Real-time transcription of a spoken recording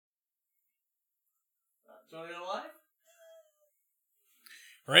Do you want to go live?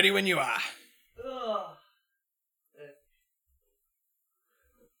 Ready when you are. Ugh.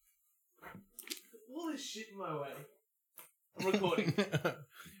 All this shit in my way. I'm recording.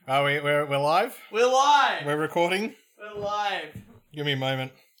 We're live? We're live! We're recording? We're live. Give me a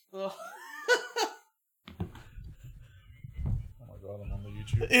moment. Ugh. Oh my god, I'm on the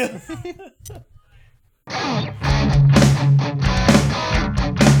YouTube. Yeah.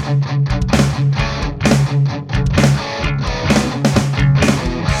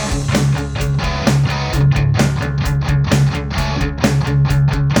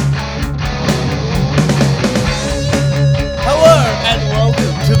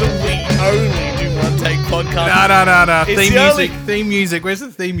 To the We Only Do One Take podcast. No. It's Theme the music. only- Theme music. Where's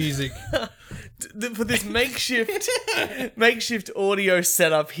the theme music? For this makeshift audio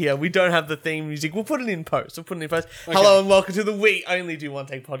setup here, we don't have the theme music. We'll put it in post. Hello and welcome to the We Only Do One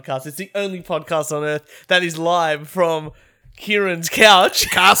Take podcast. It's the only podcast on earth that is live from Kieran's couch.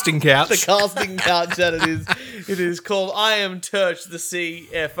 Casting couch. The casting couch that it is. It is called I Am Turch, the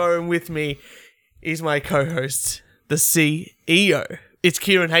CFO, and with me is my co-host, the CEO. It's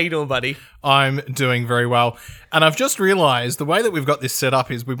Kieran. How you doing, buddy? I'm doing very well. And I've just realised the way that we've got this set up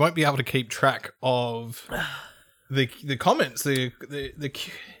is we won't be able to keep track of the comments, the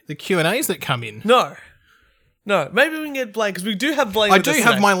Q&As that come in. No. Maybe we can get Blaine, because we do have Blaine. I with do us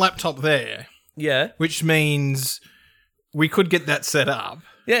have today. my laptop there, Yeah. which means we could get that set up.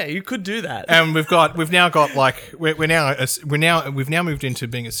 Yeah, you could do that. And we've now moved into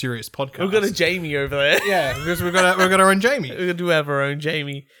being a serious podcast. We've got a Jamie over there. Yeah, because we've got our own Jamie. We do have our own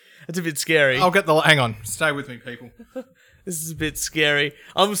Jamie. It's a bit scary. Hang on, stay with me, people. This is a bit scary.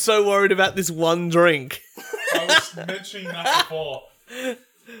 I'm so worried about this one drink. I was mentioning that before.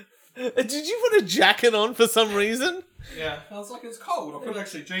 Did you put a jacket on for some reason? Yeah, I was like, it's cold. I put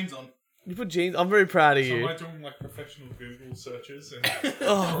actually jeans on. You put jeans. I'm very proud of So you. am I doing like professional Google searches? And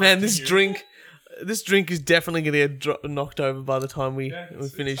Oh man, this drink is definitely going to get knocked over by the time we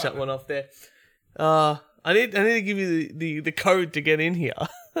it's finish that happening. one off there. I need to give you the code to get in here.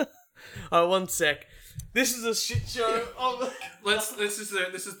 Alright, one sec. This is a shit show. This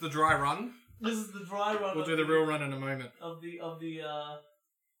is the dry run. This is the dry run. We'll do the real run in a moment. of the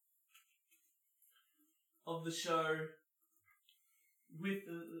show. With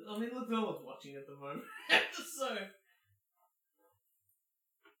look, no one's watching at the moment. So.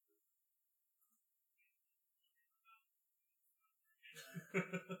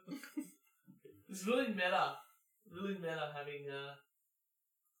 It's really meta. Really meta having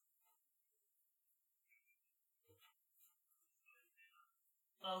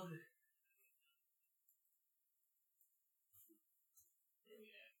Oh,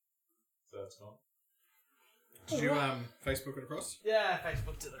 so that's gone. Did you Facebook it across? yeah,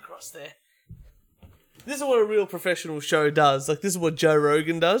 Facebook's it across there. This is what a real professional show does. Like, this is what Joe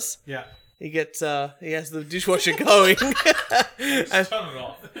Rogan does. Yeah. He gets he has the dishwasher going Turn it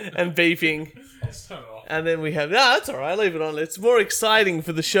off. and beeping. Let's turn it off. And then we have that's all right. Leave it on. It's more exciting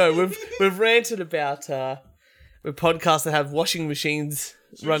for the show. We've ranted about with podcasts that have washing machines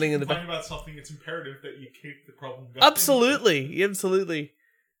running in the back. Complain about something, it's imperative that you keep the problem going. Absolutely.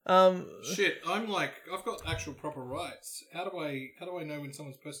 Shit, I've got actual proper rights. How do I know when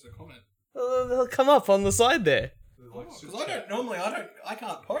someone's posted a comment? They'll come up on the side there. Because I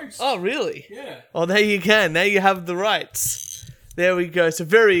can't post. Oh, really? Yeah. Oh, there you can. Now you have the rights. There we go. So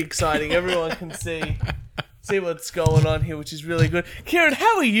very exciting. Everyone can see what's going on here, which is really good. Kieran,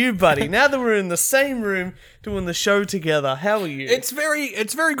 how are you, buddy? Now that we're in the same room doing the show together, how are you? It's very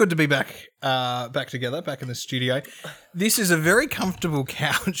good to be back together, back in the studio. This is a very comfortable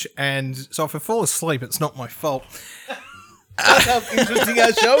couch, and so if I fall asleep, it's not my fault. That's how interesting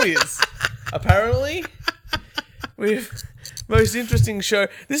our show is. Apparently, we've most interesting show.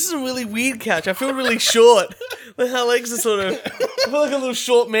 This is a really weird couch. I feel really short. My legs are sort of. I feel like a little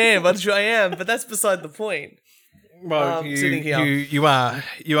short man, but I am. But that's beside the point. Well, sitting here. you are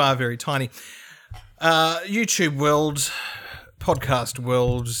very tiny. YouTube world, podcast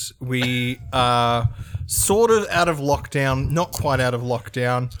world, we are sort of out of lockdown, not quite out of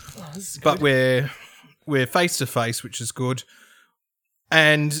lockdown, but we're face to face, which is good.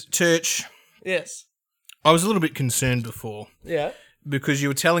 And Church, Yes. I was a little bit concerned before Yeah. because you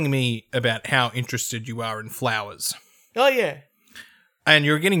were telling me about how interested you are in flowers, Oh yeah. and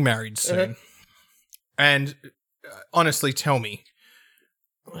you're getting married soon. And honestly, tell me,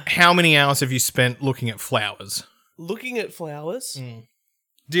 how many hours have you spent looking at flowers? Looking at flowers.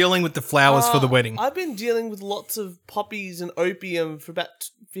 Dealing with the flowers for the wedding. I've been dealing with lots of poppies and opium for about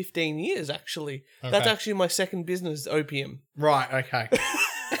 15 years, actually. That's Okay. actually my second business, opium. Right, okay.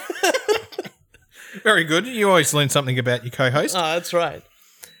 Very good. You always learn something about your co-host. Oh, that's right.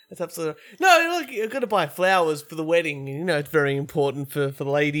 That's absolutely no. Look, you've got to buy flowers for the wedding. You know, it's very important for the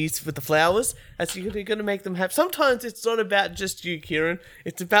ladies with the flowers. That's you're going to make them happy. Sometimes it's not about just you, Kieran.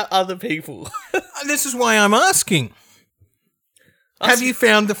 It's about other people. This is why I'm asking. Have you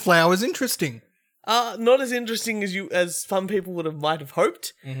found the flowers interesting? Not as interesting as some people might have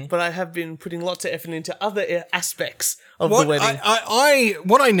hoped, but I have been putting lots of effort into other aspects of the wedding.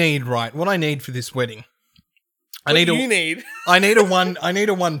 What I need for this wedding. I need a one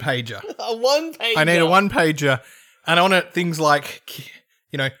pager. A one pager. I need a one pager, and on it things like,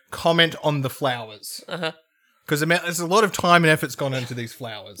 comment on the flowers. Because there's a lot of time and effort's gone into these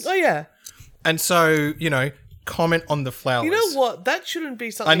flowers. Oh yeah. And so, comment on the flowers. You know what? That shouldn't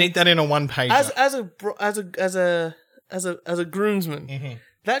be something. I need that in a one pager. As a groomsman.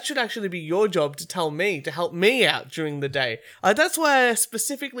 That should actually be your job to tell me, to help me out during the day. That's why I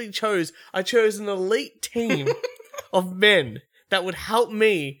specifically chose an elite team of men that would help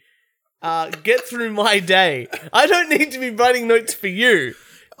me get through my day. I don't need to be writing notes for you.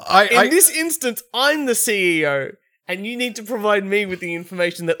 In this instance, I'm the CEO, and you need to provide me with the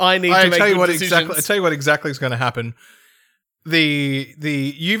information that I need to make good decisions. I tell you what exactly is going to happen.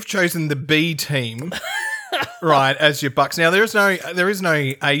 You've chosen the B team. Right, as your Bucks. Now there is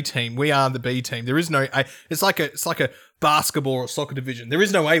no A team. We are the B team. There is no A. It's like a basketball or soccer division. There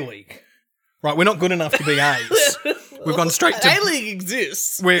is no A League. Right, we're not good enough to be A's. We've gone straight to A League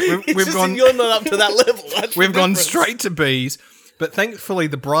exists. We've gone. You're not up to that level. We've gone straight to B's, but thankfully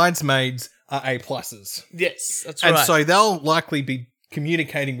the bridesmaids are A pluses. Yes, that's right. And so they'll likely be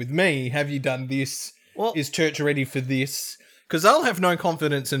communicating with me. Have you done this? Well, is church ready for this? Because they'll have no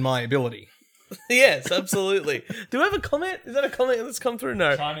confidence in my ability. Yes, absolutely. Do we have a comment? Is that a comment that's come through?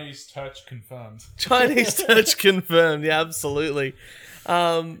 No. Chinese touch confirmed. Chinese touch confirmed. Yeah, absolutely.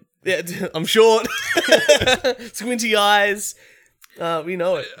 Yeah, I'm short. Squinty eyes. We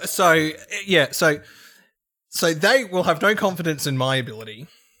know it. So they will have no confidence in my ability.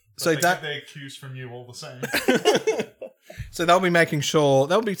 But they get their cues from you all the same. So they'll be making sure,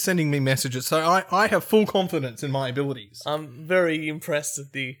 they'll be sending me messages. So I have full confidence in my abilities. I'm very impressed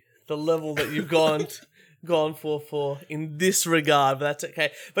at the level that you've gone for in this regard, but that's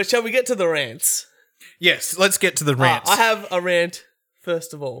okay. But shall we get to the rants? Yes, let's get to the rants. I have a rant,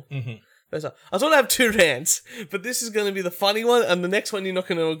 first of all. First off, I thought I have two rants, but this is going to be the funny one, and the next one you're not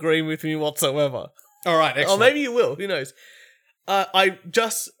going to agree with me whatsoever. All right, excellent. Or maybe you will, who knows.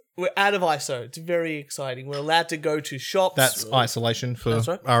 We're out of ISO. It's very exciting. We're allowed to go to shops. That's isolation for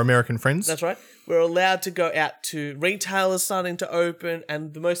our American friends. That's right. We're allowed to go out to retailers starting to open,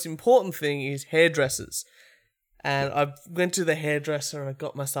 and the most important thing is hairdressers. And I went to the hairdresser and I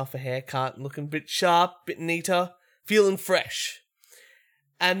got myself a haircut, looking a bit sharp, a bit neater, feeling fresh.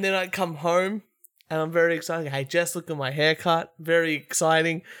 And then I come home and I'm very excited. Hey, Jess, look at my haircut. Very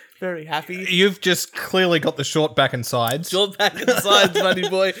exciting. Very happy. You've just clearly got the short back and sides. Short back and sides, buddy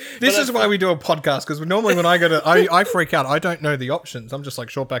boy. This is why we do a podcast, because normally when I go to... I freak out. I don't know the options. I'm just like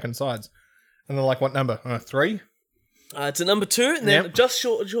short back and sides. And they're like, what number? 3? It's a number 2, and then just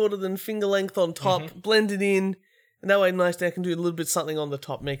shorter than finger length on top, blended in. And that way, nice. I can do a little bit something on the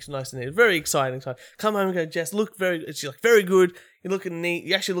top, makes it nice and neat. Very exciting. So come home and go, Jess, look very. She's like, very good. You're looking neat.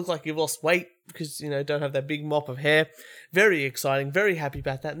 You actually look like you've lost weight because don't have that big mop of hair. Very exciting. Very happy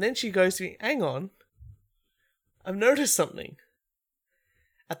about that. And then she goes to me, hang on, I've noticed something.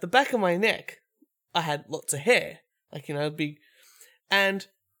 At the back of my neck, I had lots of hair, big, and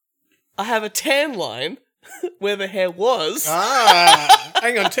I have a tan line where the hair was.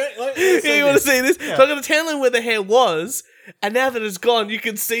 Hang on. You want to see this? Yeah. So I got a tan line where the hair was, and now that it's gone, you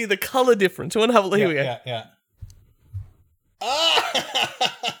can see the color difference. You want to have a look? Here we go. Yeah.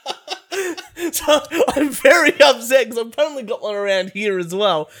 So I'm very upset because I've apparently got one around here as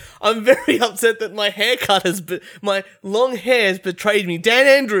well. I'm very upset that my haircut my long hair has betrayed me. Dan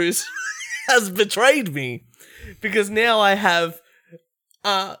Andrews has betrayed me because now I have.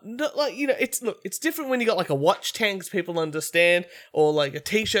 It's different when you got like a watch tan because people understand, or like a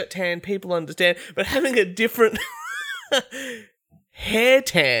t-shirt tan, people understand, but having a different hair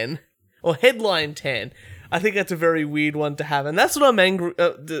tan or headline tan, I think that's a very weird one to have, and that's what I'm angry.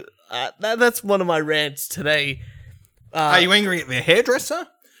 That's one of my rants today. Are you angry at the hairdresser,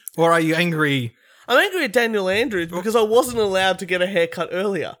 or are you angry? I'm angry at Daniel Andrews because I wasn't allowed to get a haircut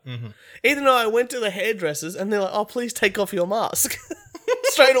earlier. Even though I went to the hairdressers and they're like, "Oh, please take off your mask."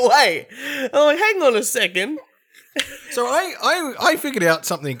 Straight away. I'm like, hang on a second. So I figured out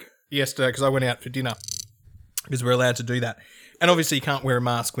something yesterday because I went out for dinner because we're allowed to do that. And obviously you can't wear a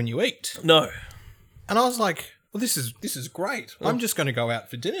mask when you eat. No. And I was like, well, this is great. I'm just going to go out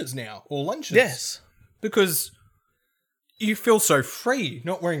for dinners now or lunches. Yes. because you feel so free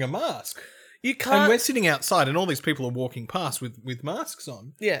not wearing a mask. You And can't. we're sitting outside and all these people are walking past with masks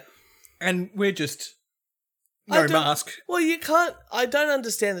on. Yeah. And we're just I no don't- mask. Well, you can't. I don't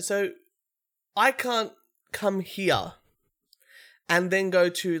understand it. So, I can't come here and then go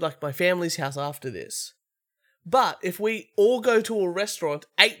to like my family's house after this. But if we all go to a restaurant,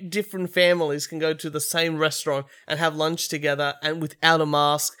 8 different families can go to the same restaurant and have lunch together and without a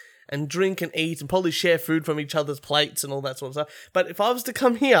mask and drink and eat and probably share food from each other's plates and all that sort of stuff. But if I was to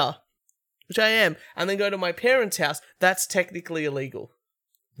come here, which I am, and then go to my parents' house, that's technically illegal.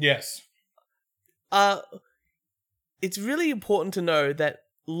 Yes. It's really important to know that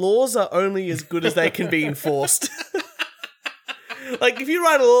laws are only as good as they can be enforced. Like, if you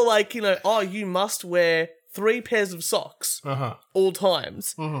write a law like, you must wear 3 pairs of socks Uh-huh. all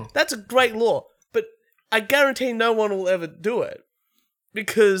times, that's a great law. But I guarantee no one will ever do it.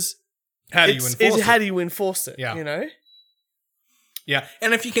 Because How do you enforce it? how do you enforce it, Yeah. you know? Yeah.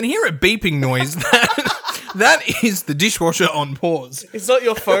 And if you can hear a beeping noise, that is the dishwasher on pause. It's not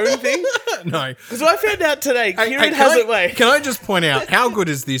your phone thing? No. Because I found out today, Hey, Kieran can has I- it way. Can I just point out how good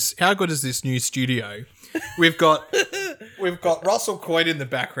is this new studio? We've got Russell Coyd in the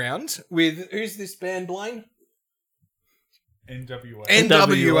background with who's this band, Blaine? NWA.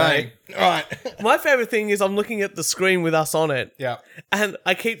 NWA. Right. My favourite thing is I'm looking at the screen with us on it. Yeah. And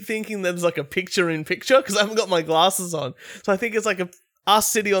I keep thinking there's like a picture-in-picture because I haven't got my glasses on. So I think it's like us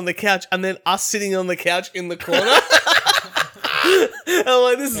sitting on the couch and then us sitting on the couch in the corner. And I'm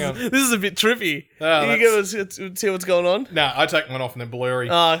like, this is a bit trippy. Oh, you give us see what's going on? No, I take one off and they're blurry.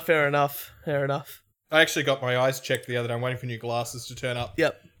 Ah, fair enough. Fair enough. I actually got my eyes checked the other day. I'm waiting for new glasses to turn up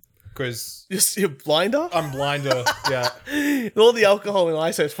Yep. because You're blinder? I'm blinder. Yeah. All the alcohol in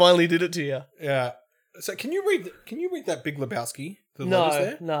ISOs finally did it to you. Yeah. So can you read that Big Lebowski? The letters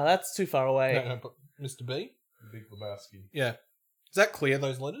there? No, that's too far away. No, but Mr. B? Big Lebowski. Yeah. Is that clear,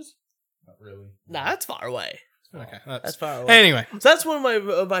 those letters? Not really. Nah, that's far away. Okay. That's far away. Anyway. So that's one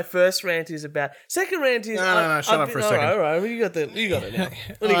of my first rant is about. Second rant is No, shut up for a second. All right. You got it now.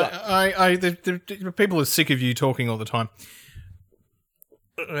 What do you got? The people are sick of you talking all the time.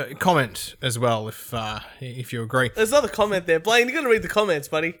 Comment as well if you agree. There's another comment there, Blaine. You got to read the comments,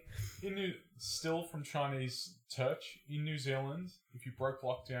 buddy. Still from Chinese Turch, in New Zealand, if you broke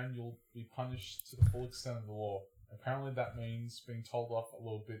lockdown, you'll be punished to the full extent of the law. Apparently that means being told off a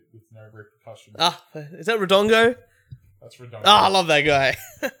little bit with no repercussions. Ah, is that Redongo? That's redundant. Ah, I love that guy.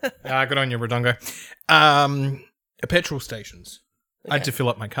 Good on you, Redongo. Petrol stations. I had to fill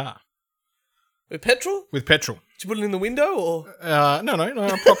up my car With petrol? with petrol. Did you put it in the window or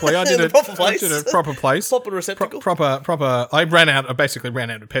No, properly. I did In a it. proper place? I did a proper place. pop a receptacle? Proper. I basically ran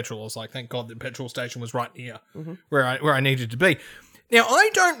out of petrol. I was like, thank God the petrol station was right near where I needed to be. Now, I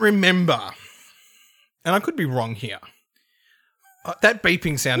don't remember, and I could be wrong here. That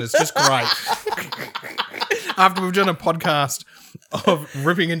beeping sound is just great. After we've done a podcast of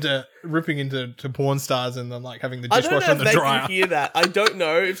ripping into porn stars and then like having the I don't dishwasher know and if the they dryer. can hear that. I don't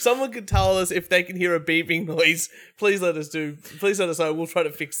know. If someone could tell us if they can hear a beeping noise, please let us know. We'll try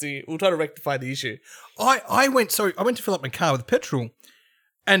to rectify the issue. I went to fill up my car with petrol,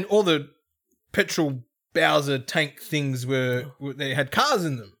 and all the petrol Bowser tank things they had cars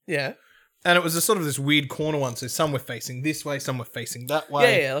in them, Yeah. and it was a sort of this weird corner one. So some were facing this way, some were facing that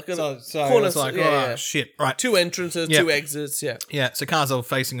way. Yeah, like a so corner, it was like, yeah. shit, right? 2 entrances, Yeah. 2 exits, yeah. Yeah, so cars are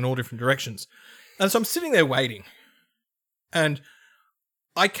facing in all different directions, and so I'm sitting there waiting, and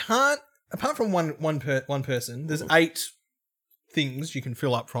I can't. Apart from one person, there's 8 things you can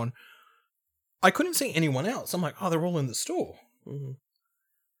fill up from. I couldn't see anyone else. I'm like, oh, they're all in the store. Mhm.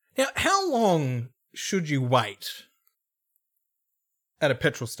 Now, how long should you wait at a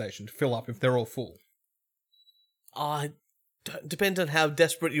petrol station to fill up if they're all full? Depends on how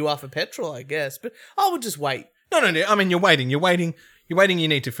desperate you are for petrol, I guess. But I would just wait. No. I mean, you're waiting. You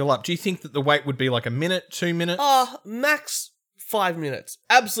need to fill up. Do you think that the wait would be like a minute, 2 minutes? Max 5 minutes.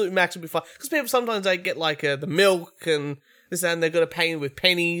 Absolute max would be 5. Because people sometimes they get like the milk and this and they've got to pay with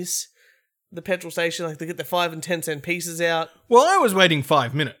pennies. The petrol station, like they get the 5 and 10 cent pieces out. Well, I was waiting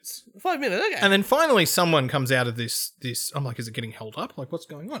 5 minutes. 5 minutes, okay. And then finally someone comes out of this. I'm like, is it getting held up? Like, what's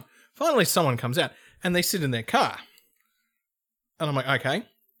going on? Finally someone comes out and they sit in their car. And I'm like, okay,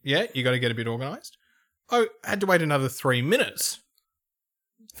 yeah, you got to get a bit organised. I had to wait another 3 minutes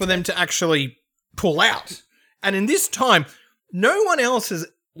for them to actually pull out. And in this time, no one else has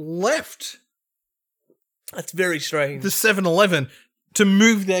left That's very strange. the 7-Eleven to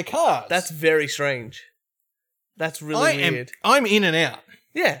move their cars. That's very strange. That's really weird. I'm in and out.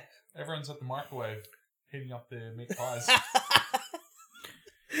 Yeah. Everyone's at the microwave heating up their meat pies.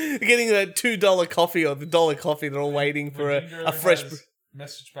 Getting a $2 coffee or the $1 coffee. They're all waiting for Majingo a fresh. has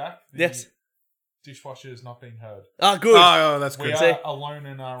message back. The Yes. dishwasher is not being heard. Ah, good. Oh, that's We good. See? are alone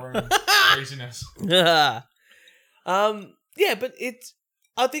in our own craziness. Yeah, but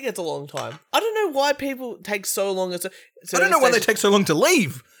I think it's a long time. I don't know why people take so long. I don't know why they take so long to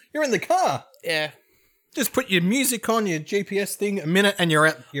leave. You're in the car. Yeah, Just put your music on, your GPS thing, a minute, and you're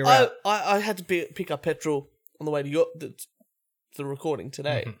out. You're out. I had to pick up petrol on the way to the recording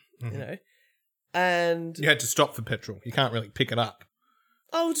today. You know, and You had to stop for petrol. You can't really pick it up.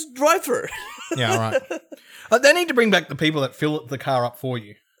 I'll just drive through. Yeah, all right. They need to bring back the people that fill the car up for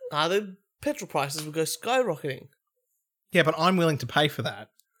you. The petrol prices will go skyrocketing. Yeah, but I'm willing to pay for that.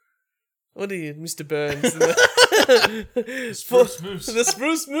 What are you, Mr. Burns? Spruce Moose. The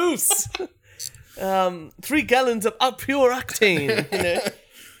Spruce Moose. 3 gallons of pure octane. You know?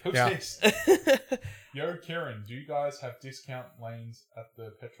 Who's Yeah. this? Yo, Kieran, do you guys have discount lanes at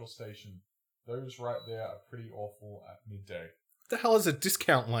the petrol station? Those right there are pretty awful at midday. What the hell is a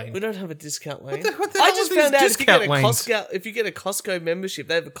discount lane? We don't have a discount lane. What the I hell just are these found out discount if you get a Costco membership,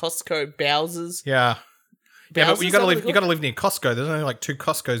 they have a Costco Bowser's. Yeah. Yeah, but Bowser's, you gotta is that live. what You gotta live near Costco. There's only like 2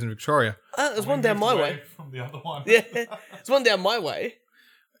 Costco's in Victoria. There's one We down moved my away way. from the other one. Yeah, there's one down my way.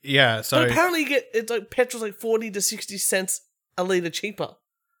 Yeah, But so apparently, it's like petrol's like 40 to 60 cents a litre cheaper.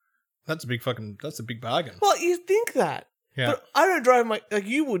 that's a big bargain. Well, you think that. Yeah. But I don't drive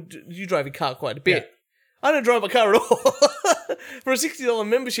you drive your car quite a bit. I don't drive my car at all. For a $60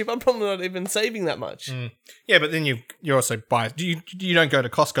 membership, I'm probably not even saving that much. Yeah, but then you also buy. You don't go to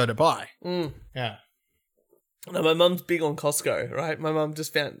Costco to buy. Yeah. No, my mum's big on Costco, right? My mum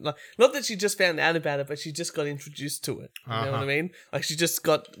just found, not that she just found out about it, but she just got introduced to it. You know what I mean? Like she just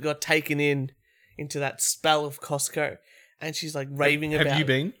got taken into that spell of Costco, and she's like raving about it. Have you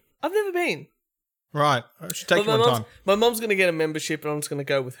been? I've never been. Right. I should take But you one time. my mum's going to get a membership and I'm just going to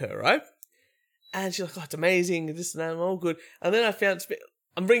go with her, right? And she's like, oh, it's amazing, this and that, I'm all good. And then I found,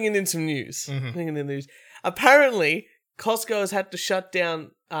 I'm bringing in some news. Apparently, Costco has had to shut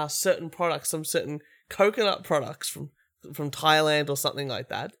down certain products, some certain coconut products from Thailand or something like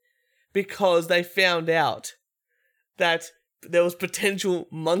that, because they found out that there was potential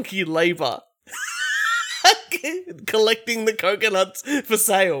monkey labor collecting the coconuts for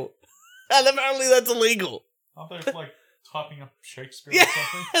sale. And apparently that's illegal. Aren't they like typing up Shakespeare Yeah, or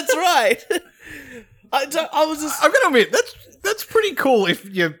something? that's right. I was just... I'm gonna admit that's pretty cool. If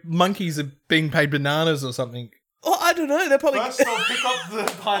your monkeys are being paid bananas or something. Oh, I don't know. They're probably... First they'll pick up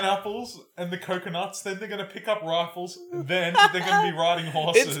the pineapples and the coconuts, then they're going to pick up rifles, then they're going to be riding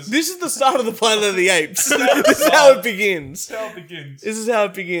horses. This is the start of the Planet of the Apes. This is how it begins. That's how it begins. This is how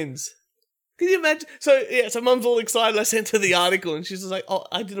it begins. Can you imagine? So mum's all excited. I sent her the article and she's just like, oh,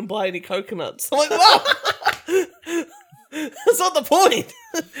 I didn't buy any coconuts. I'm like, wow. That's not the point.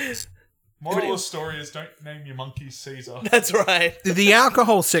 Moral of the story is don't name your monkeys Caesar. That's right. The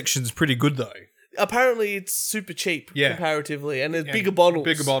alcohol section's pretty good though. Apparently it's super cheap comparatively, and there's bigger bottles.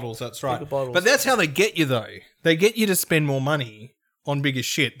 Bigger bottles, that's right. Bigger bottles. But that's how they get you though. They get you to spend more money on bigger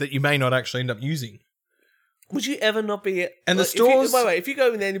shit that you may not actually end up using. Would you ever not be... And the stores... Wait, if you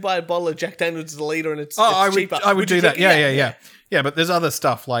go in there and you buy a bottle of Jack Daniels a litre and it's cheaper... I would do that. take it? Yeah. Yeah, but there's other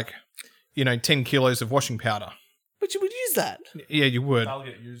stuff like, 10 kilos of washing powder. But you would use that. Yeah, you would. They'll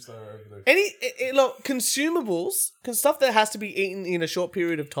get used though over the... Look, consumables, stuff that has to be eaten in a short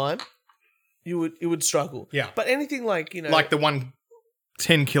period of time, you would struggle. Yeah. But anything like, Like the 1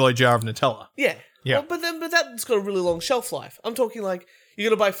 10 kilo jar of Nutella. Yeah. Yeah. Well, but that's got a really long shelf life. I'm talking like you're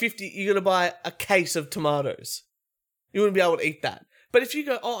gonna buy a case of tomatoes. You wouldn't be able to eat that. But if you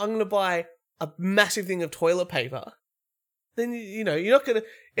go, oh, I'm gonna buy a massive thing of toilet paper, then you're not gonna.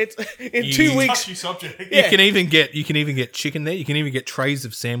 It's in 2 weeks. Touchy subject. Yeah. You can even get chicken there. You can even get trays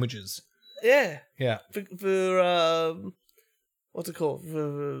of sandwiches. Yeah. Yeah. For what's it called?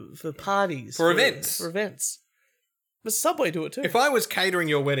 For parties. For events. For events. But Subway do it too. If I was catering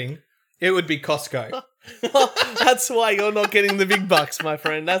your wedding, it would be Costco. That's why you're not getting the big bucks, my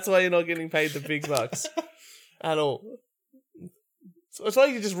friend. That's why you're not getting paid the big bucks at all. So it's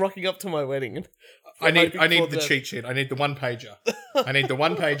like you're just rocking up to my wedding. I need the cheat sheet. I need the one pager.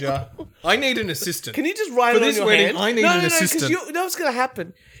 I need an assistant. Can you just write For it on this your wedding, hand? I need an assistant. Because you know what's going to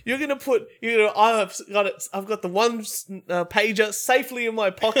happen. You're going to put, I've got the one pager safely in my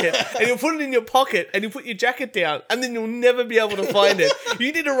pocket, and you'll put it in your pocket, and you put your jacket down, and then you'll never be able to find it.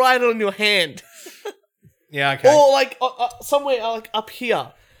 You need to write it on your hand, Yeah, okay. or like somewhere like up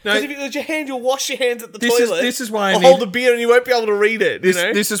here. No. Because if you use your hand, you'll wash your hands at the This toilet. is why I or need- hold a beer, and you won't be able to read it.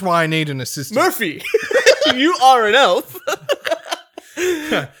 This is why I need an assistant. Murphy, you are an elf.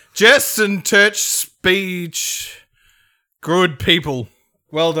 Jess and Turch speech. Good people.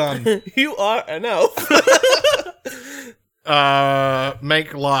 Well done. You are an elf.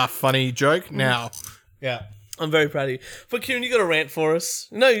 Make laugh funny joke now. Yeah. I'm very proud of you. But Kieran, you got a rant for us.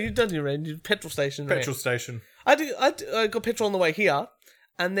 No, you've done your rant. Petrol station rant. Petrol station. I got petrol on the way here,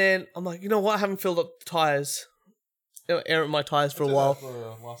 and then I'm like, you know what? I haven't filled up the tyres, air my tyres for a while. For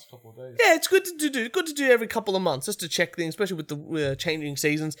the last couple of days. Yeah, it's good to do. Good to do every couple of months, just to check things, especially with the changing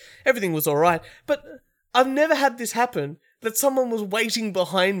seasons. Everything was all right, but I've never had this happen that someone was waiting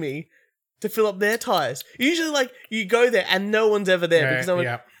behind me to fill up their tyres. Usually, like, you go there and no one's ever there because no one.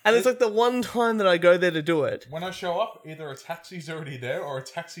 Yeah. And it's like the one time that I go there to do it. When I show up, either a taxi's already there or a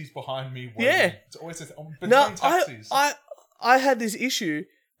taxi's behind me waiting. Yeah. It's always between No, taxis. I had this issue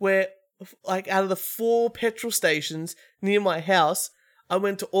where, like, out of the 4 petrol stations near my house, I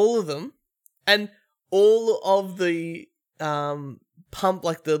went to all of them, and all of the pump,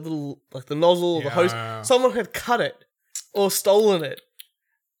 like the little, like the nozzle or the hose, someone had cut it or stolen it.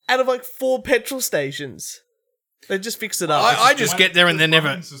 Out of like 4 petrol stations, they just fixed it up. I just get there and they're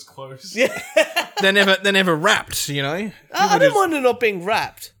never, Is closed. Yeah, they're never wrapped. You know. I don't mind it not being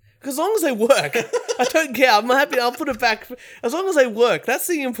wrapped. Because as long as they work, I don't care. I'm happy. I'll put it back. As long as they work, that's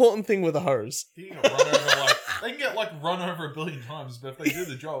the important thing with a hose. They can get run over a billion times, but if they do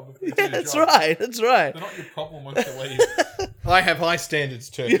the job, they do the That's job. right. That's right. They're not your problem once you leave. I have high standards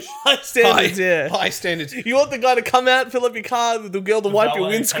too. High standards, yeah. High standards. You want the guy to come out, fill up your car, the girl to wipe your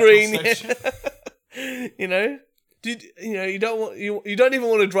valet windscreen. petrol station. Yeah. You know, you don't want you don't even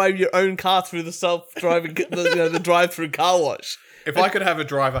want to drive your own car through the self-driving the drive-through car wash. If I could have a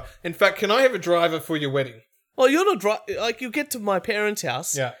driver, in fact, can I have a driver for your wedding? Well, you're not like you get to my parents'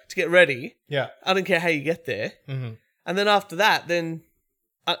 house Yeah. to get ready. Yeah. I don't care how you get there, Mm-hmm. and then after that, then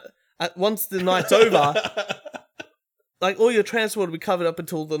once the night's over, like all your transport will be covered up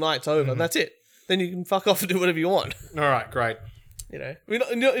until the night's over, and that's it. Then you can fuck off and do whatever you want. All right, great. You know, you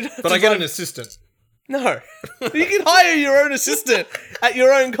don't have But to I get drive- an assistant. No. You can hire your own assistant at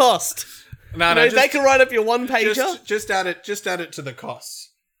your own cost. No, You know, they can write up your one-pager. just add it to the costs.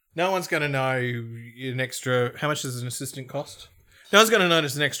 No one's going to know an extra. How much does an assistant cost? No one's going to know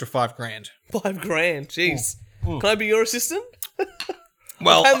it's an extra $5,000. $5,000. Jeez. Can I be your assistant?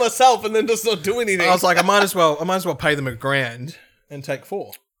 Well, Pay myself and then just not do anything. I was like, I might as well pay them $1,000 and take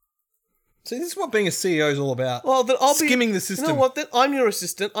 4. See, this is what being a CEO is all about. well, then I'll skimming be, the system. You know what? Then I'm your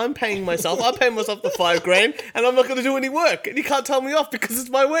assistant. I'm paying myself. I pay myself the $5,000, and I'm not going to do any work. And you can't tell me off because it's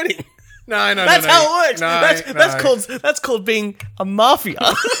my wedding. No, That's how it works. No, That's called being a mafia.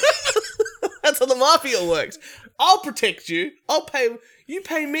 That's how the mafia works. I'll protect you. I'll pay. You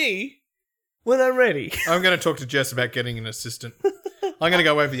pay me when I'm ready. I'm going to talk to Jess about getting an assistant. I'm going to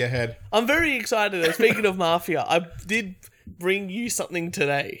go over your head. I'm very excited. Though. Speaking of mafia, I did bring you something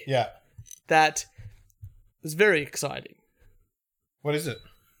today Yeah. that was very exciting. What is it?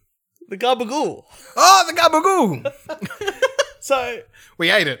 The gabagool. Oh, the gabagoo! So, We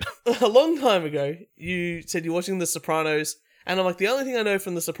ate it. a long time ago, you said you're watching The Sopranos, and I'm like, the only thing I know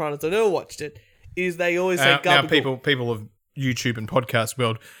from The Sopranos, I never watched it, is they always say Now, gabagool. people of YouTube and podcast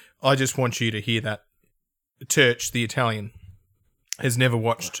world, I just want you to hear that. Church, the Italian, has never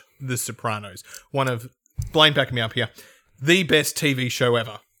watched The Sopranos. One of, Blaine backing me up here, the best TV show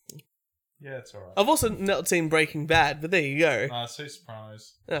ever. Yeah, it's alright. I've also not seen Breaking Bad, but there you go. See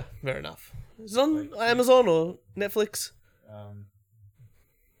Sopranos. Yeah, fair enough. Is it on Amazon or Netflix?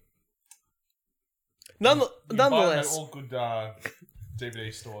 You buy them at Nonetheless, all good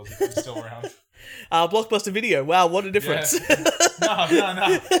DVD stores if they're still around. Blockbuster Video. Wow, what a difference.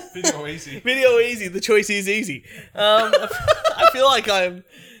 No. Video easy. Video easy. The choice is easy. I feel like I'm.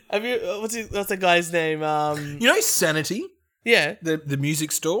 Have you? What's the guy's name? You know Sanity, Yeah, the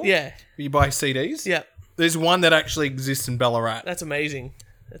music store? yeah, Where you buy CDs? yeah. There's one that actually exists in Ballarat. That's amazing.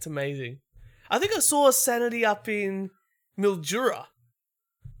 That's amazing. I think I saw Sanity up in Mildura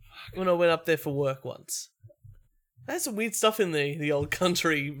when I went up there for work once. There's some weird stuff in the old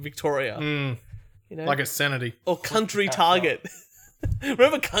country Victoria. You know, Like a Sanity. or Country Target.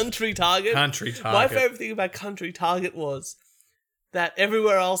 Remember Country Target? Country Target. My favorite thing about Country Target was that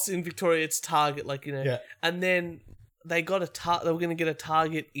everywhere else in Victoria it's Target, like, you know. Yeah. And then they got they were going to get a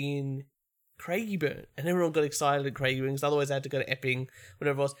Target in Craigieburn, and everyone got excited at Craigieburn because otherwise they had to go to Epping,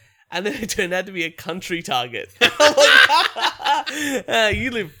 whatever it was. And then it turned out to be a Country Target. I'm like,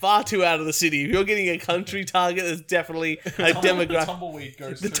 you live far too out of the city. If you're getting a Country Target, there's definitely a The demographic. tumbleweed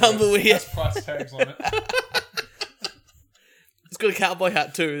goes The to tumbleweed, it. Has price tags on it. It's got a cowboy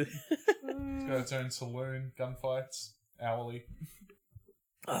hat too. It's got its own saloon, gunfights, hourly.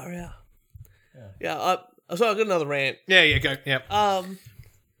 Oh yeah, Yeah. So I've got another rant. Yeah, go. Yep.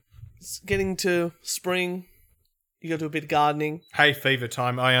 It's getting to spring. You got to do a bit of gardening. Hay fever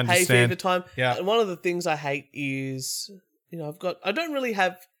time. I Hay understand. fever time. Yeah. And one of the things I hate is, I don't really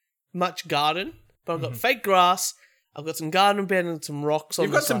have much garden, but I've got fake grass. I've got some garden bed and some rocks on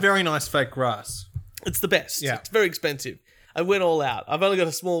You've the got some side. very nice fake grass. It's the best. Yeah. It's very expensive. I went all out. I've only got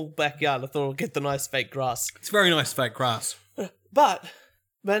a small backyard. I thought I'll get the nice fake grass. It's very nice fake grass. But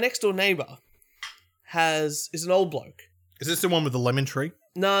my next door neighbour is an old bloke. Is this the one with the lemon tree?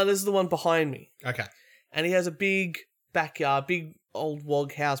 No, this is the one behind me. Okay. And he has a big backyard, big old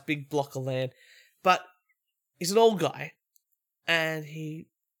log house, big block of land. But he's an old guy, and he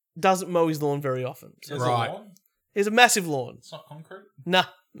doesn't mow his lawn very often. So There's a Right. lawn. he has a massive lawn. It's not concrete. Nah,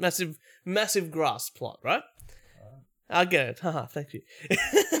 massive grass plot, right? I get it. Haha, thank you.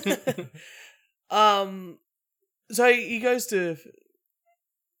 So he goes to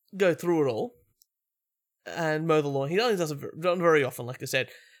go through it all and mow the lawn. He only does it not very often, like I said.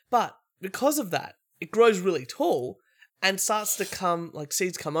 But because of that, it grows really tall and starts to come, like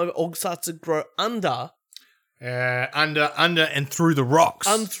seeds come over, or starts to grow under Under and through the rocks.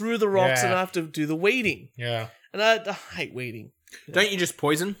 through the rocks, Yeah. and I have to do the weeding. Yeah. And I hate weeding. Don't you just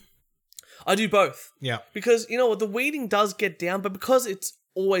poison? I do both. Yeah. Because, you know what, the weeding does get down, but because it's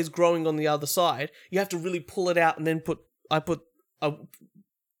always growing on the other side, you have to really pull it out and then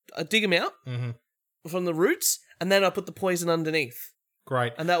I dig them out from the roots, and then I put the poison underneath.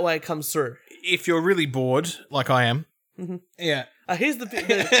 Great. And that way it comes through. If you're really bored, like I am, yeah. Here's the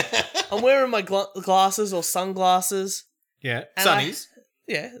thing. I'm wearing my glasses or sunglasses. Yeah. And Sunnies.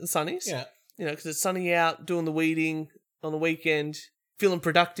 Yeah, the sunnies. Yeah. You know, because it's sunny out, doing the weeding on the weekend, feeling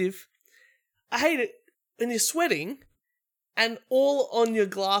productive. I hate it when you're sweating and all on your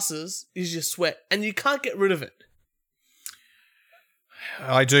glasses is your sweat and you can't get rid of it.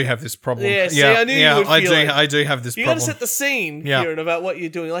 I do have this problem. Yeah, see, I knew you would feel it. I do have this You got to problem. set the scene, Yeah. Kieran, about what you're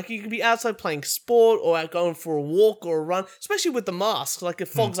doing. Like, you can be outside playing sport or out going for a walk or a run, especially with the mask. Like, it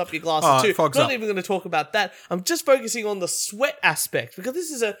fogs up your glasses Oh, too. it fogs I'm not up. even going to talk about that. I'm just focusing on the sweat aspect because this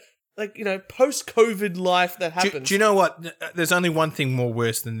is a, like, you know, post-COVID life that happens. Do you know what? There's only one thing more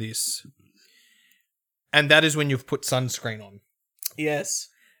worse than this. And that is when you've put sunscreen on. Yes.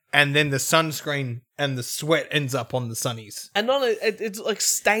 And then the sunscreen and the sweat ends up on the sunnies. And not it like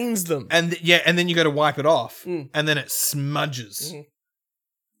stains them. And and then you got to wipe it off. Mm. And then it smudges. Mhm.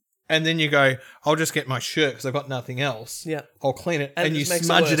 And then you go, I'll just get my shirt because I've got nothing else. Yeah. I'll clean it. And And, it you just makes it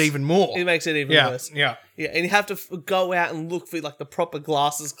smudge it worse. even more. It makes it even yeah, worse. yeah. Yeah, and you have to go out and look for like the proper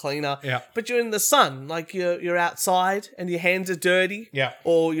glasses cleaner. Yeah. But you're in the sun, like you're outside and your hands are dirty. Yeah.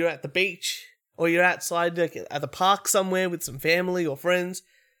 Or you're at the beach, or you're outside like, at the park somewhere with some family or friends.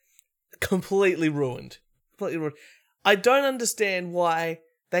 Completely ruined. Completely ruined. I don't understand why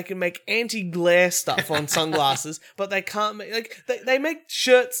they can make anti-glare stuff on sunglasses, but they can't make like they make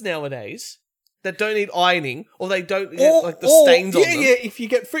shirts nowadays that don't need ironing, or they don't get like the stains on them. Yeah, if you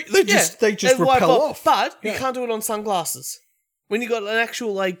get free, they just wipe repel off. But you Yeah. can't do it on sunglasses. When you got an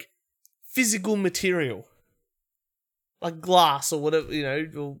actual like physical material, like glass or whatever, you know,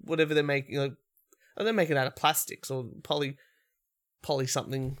 or whatever they're making. Like, they make it out of plastics or poly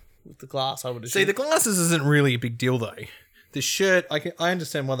something with the glass. I would assume. See, the glasses isn't really a big deal though. The shirt, I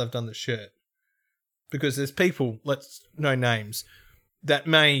understand why they've done the shirt. Because there's people, let's no names, that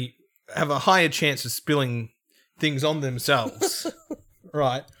may have a higher chance of spilling things on themselves.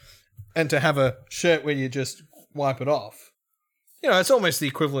 Right? And to have a shirt where you just wipe it off. You know, it's almost the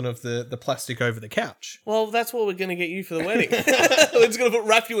equivalent of the plastic over the couch. Well, that's what we're going to get you for the wedding. We're just going to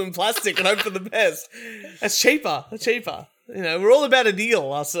wrap you in plastic and hope for the best. That's cheaper. That's cheaper. You know, we're all about a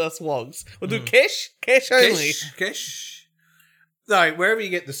deal, us wogs. We'll do cash only. Cash. So, wherever you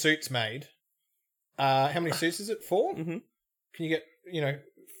get the suits made, how many suits is it? 4? Mm-hmm. Can you get,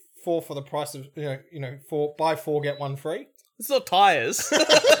 4 for the price of, buy 4, get 1 free? It's not tires.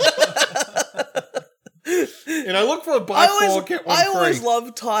 Look for a buy 4, get 1 free. I always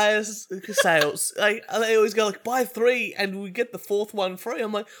love tires sales. Like, they always go like, buy 3 and we get the 4th one free.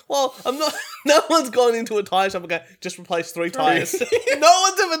 I'm like, well, I'm not. No one's gone into a tire shop and go, just replace 3 tires. No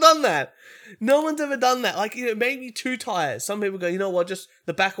one's ever done that. No one's ever done that. Like, maybe 2 tires. Some people go, you know what? Just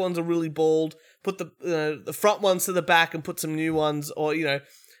the back ones are really bald. Put the front ones to the back and put some new ones, or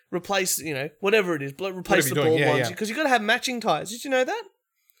replace whatever it is. Replace the you're bald doing, ones yeah. because you got to have matching tires. Did you know that?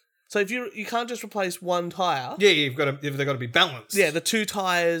 So if you can't just replace 1 tire. Yeah, they've got to be balanced. Yeah, the 2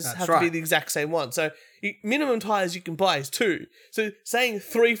 tires That's have to be right. the exact same one. So minimum tires you can buy is 2. So saying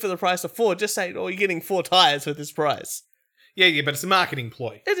 3 for the price of 4, just saying, you're getting 4 tires for this price. Yeah, but it's a marketing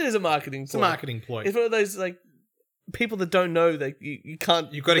ploy. It is a marketing It's a marketing ploy. It's one of those like people that don't know that you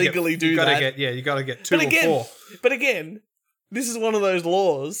can't You've got to legally do that. You got to get 2 But or 4. again, this is one of those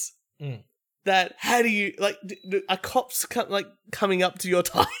laws that how do you like a cop's coming up to your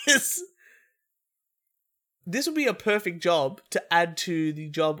tires? This would be a perfect job to add to the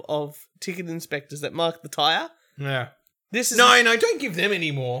job of ticket inspectors that mark the tire. Yeah. This is No, don't give them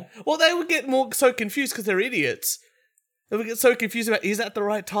any more. Well, they would get so confused because they're idiots. They would get so confused about, is that the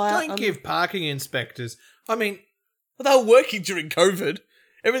right tire? Don't give parking inspectors. I mean, Well, they were working during COVID.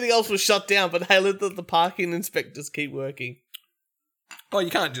 Everything else was shut down, but they let the parking inspectors keep working. oh, you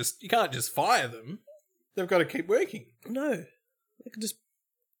can't just fire them. They've got to keep working. No.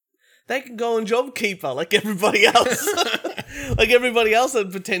 They can go on JobKeeper like everybody else. Like everybody else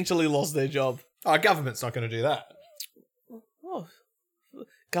that potentially lost their job. Oh, government's not going to do that. Oh,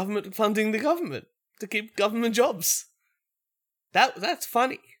 government funding the government to keep government jobs. That's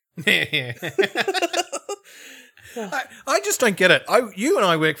funny. Yeah. I just don't get it. You and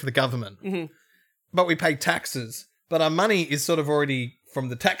I work for the government, but we pay taxes, but our money is sort of already from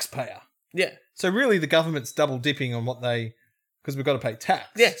the taxpayer. Yeah. So really the government's double dipping on because we've got to pay tax.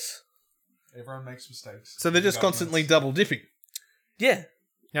 Yes. Everyone makes mistakes. So they're just constantly double dipping. Yeah.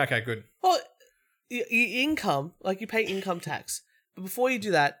 Okay, good. Well, your income, like you pay income tax, but before you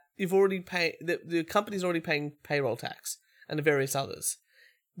do that, you've already paid the company's already paying payroll tax and the various others.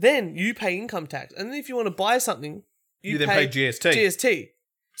 Then you pay income tax, and then if you want to buy something, You then pay GST. GST.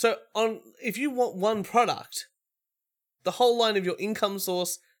 So if you want one product, the whole line of your income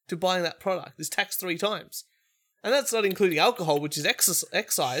source to buying that product is taxed 3 times, and that's not including alcohol, which is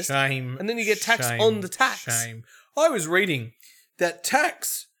excised. Shame. And then you get taxed on the tax. Shame. I was reading that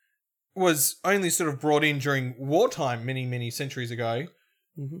tax was only sort of brought in during wartime many, many centuries ago,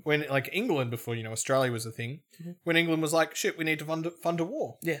 when, like, England, before, Australia was a thing, when England was like, shit, we need to fund a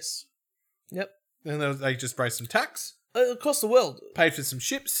war. Yes. Yep. And they just raised some tax, Across the world. paid for some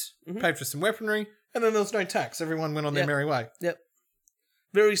ships, paid for some weaponry, and then there was no tax. Everyone went on their merry way. Yep.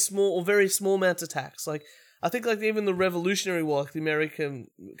 Very small amounts of tax. Like, I think like even the Revolutionary War, like the American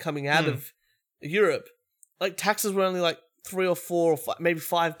coming out of Europe, like taxes were only like 3 or 4 or 5, maybe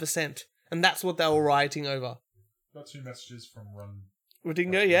 5%. And that's what they were rioting over. Got 2 messages from Run.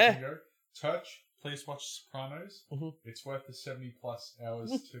 Rodingo, yeah. Touch, please watch Sopranos. It's worth the 70+ hours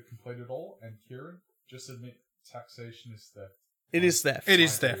to complete it all. And Kieran, just admit taxation is theft. It is theft. It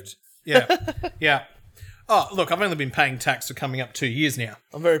is theft. Yeah. Yeah. Oh, look, I've only been paying tax for coming up 2 years now.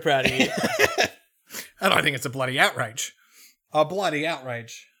 I'm very proud of you. And I think it's a bloody outrage. A bloody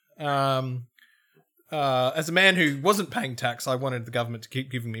outrage. As a man who wasn't paying tax, I wanted the government to keep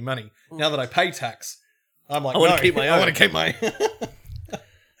giving me money. Now that I pay tax, I'm like, I want to keep my own. I want to keep my...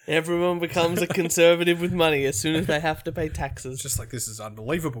 Everyone becomes a conservative with money as soon as they have to pay taxes. Just like, this is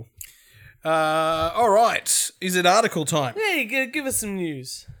unbelievable. All right. Is it article time? Yeah, give us some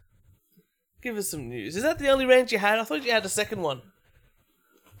news. Give us some news. Is that the only rant you had? I thought you had a second one.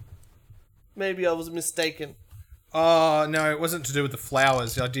 Maybe I was mistaken. Oh, no, it wasn't to do with the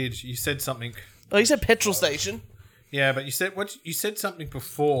flowers. You said something. Oh, you said petrol station. Yeah, but you said something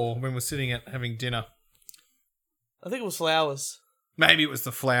before when we're sitting at having dinner. I think it was flowers. Maybe it was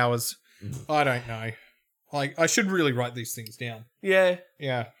the flowers. I don't know. Like, I should really write these things down. Yeah,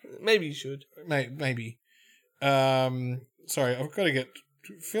 Yeah, maybe you should. maybe. Sorry, I've got to get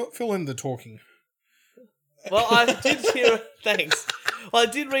fill in the talking. Well, I did hear... Thanks. Well,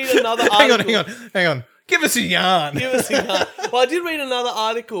 I did read another article. Hang on. Give us a yarn. Give us a yarn. Well, I did read another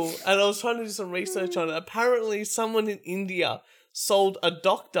article, and I was trying to do some research on it. Apparently, someone in India sold a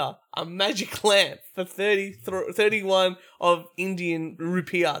doctor a magic lamp for 31 of Indian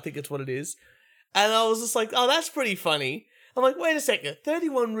rupiah, I think it's what it is. And I was just like, oh, that's pretty funny. I'm like, wait a second,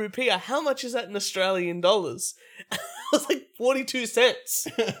 31 rupiah, how much is that in Australian dollars? It was like 42 cents.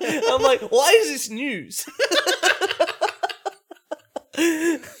 I'm like, why is this news?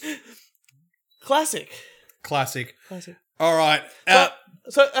 Classic. All right.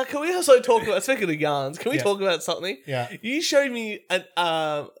 So can we also talk about, speaking of yarns, can we talk about something? Yeah. You showed me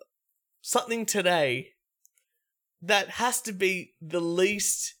something today that has to be the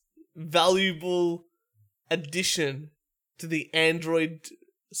least valuable addition to the Android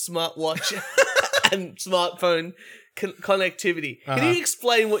smartwatch and smartphone connectivity. Can you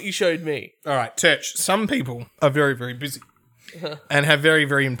explain what you showed me? All right, Church. Some people are very, very busy and have very,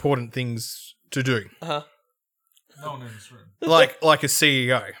 very important things to do. No one in this room. Like a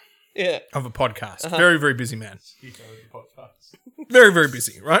CEO Yeah. of a podcast. Very, very busy man. Keep going with the podcast. Very, very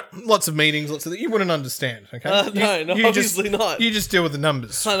busy, right? Lots of meetings, lots of... You wouldn't understand, okay? No, obviously not. You just deal with the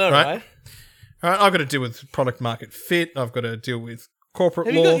numbers. I know, right? All right, I've got to deal with product market fit. I've got to deal with corporate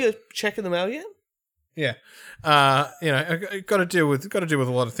Have law. you got your check in the mail yet? Yeah. I've got to deal with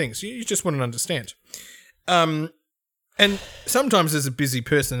a lot of things. You just wouldn't understand. And And sometimes, as a busy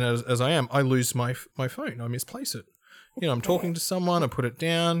person as I am, I lose my phone. I misplace it. You know, I'm talking to someone, I put it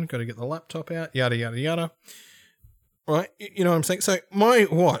down, got to get the laptop out, yada, yada, yada. Right? You know what I'm saying? So my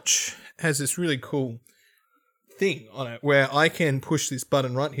watch has this really cool thing on it where I can push this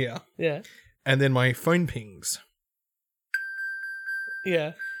button right here Yeah. and then my phone pings.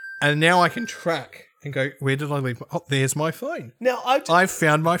 Yeah. And now I can track and go, where did I leave my... Oh, there's my phone. Now, I've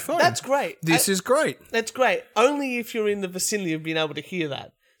found my phone. that's great. This is great. That's great. Only if you're in the vicinity of being able to hear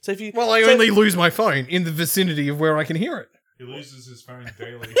that. So if you... Well, I only lose my phone in the vicinity of where I can hear it. He loses his phone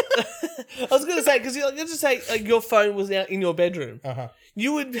daily. I was going to say, because let's just say your phone was now in your bedroom. Uh-huh.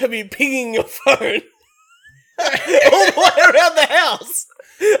 You would have been pinging your phone all the way around the house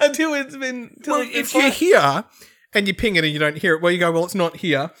until it's been... Well, if you're here and you ping it and you don't hear it, well, you go, well, it's not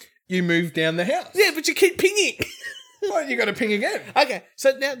here. You move down the house. Yeah, but you keep pinging. Well, you got to ping again. Okay,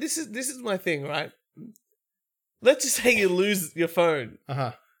 so now this is my thing, right? Let's just say you lose your phone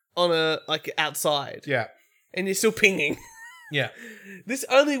Uh-huh. on outside, Yeah. and you're still pinging. Yeah. This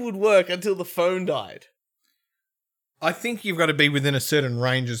only would work until the phone died. I think you've got to be within a certain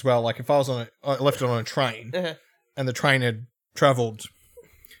range as well. Like if I left it on a train Uh-huh. and the train had travelled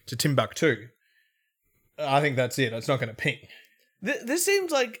to Timbuktu, I think that's it. It's not going to ping. This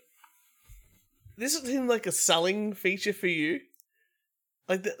seems like a selling feature for you.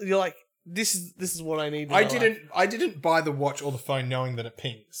 Like you're like, this is what I need. in my life. I didn't buy the watch or the phone knowing that it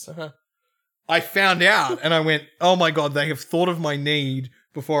pings. Uh-huh. I found out and I went, oh my God, they have thought of my need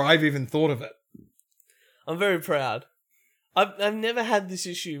before I've even thought of it. I'm very proud. I've never had this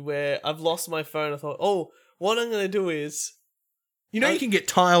issue where I've lost my phone. I thought, oh, what I'm going to do is... You know, you can get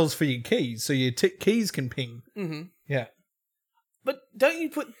tiles for your keys, so your keys can ping. Mm-hmm. Yeah. But don't you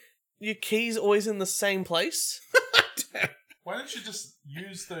put your keys always in the same place? Why don't you just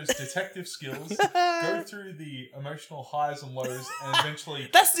use those detective skills, go through the emotional highs and lows, and eventually...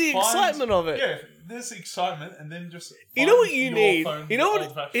 That's the find- excitement of it. Yeah, there's the excitement, and then just... You know what find you your need? phone You know the what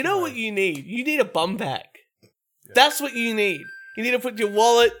old-fashioned way. you need? You need a bum bag. That's what you need. You need to put your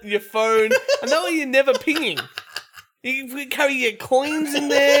wallet, your phone, and that way you're never pinging. You can carry your coins in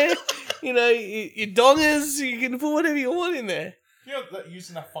there, you know, your dongers, you can put whatever you want in there. You know that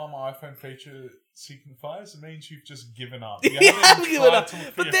using that Find My iPhone feature signifies it means you've just given up. Yeah, I've given up. To look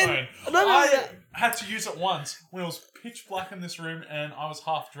for But your then, phone. not only I that- had to use it once when it was pitch black in this room and I was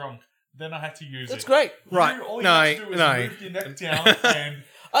half drunk. Then I had to use That's it. great. Right. All you No, have to do is no. move your neck down and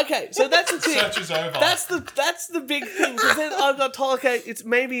Okay, so that's the thing. search is over. That's the big thing, because then I got told, okay,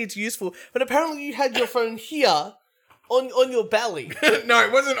 maybe it's useful, but apparently you had your phone here on your belly, No,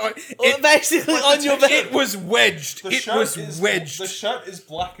 it wasn't. basically on your belly. It was wedged. The It shirt was is, wedged. The shirt is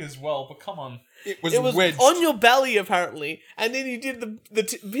black as well, but come on. It was It was wedged. on your belly apparently, and then you did the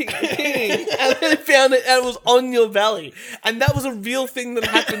pinging, and then found it, and it was on your belly, and that was a real thing that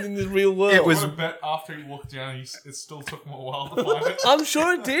happened in the real world. It was- I bet after he looked down, it still took him a while to find it. I'm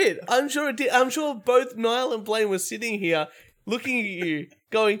sure it did. I'm sure both Niall and Blaine were sitting here looking at you,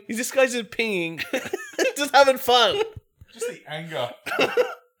 going, "Is this guy just pinging, just having fun?" Just the anger.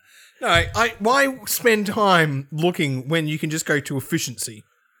 No, why spend time looking when you can just go to efficiency?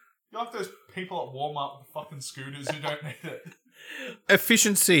 You're like those people at Walmart with fucking scooters who don't need it.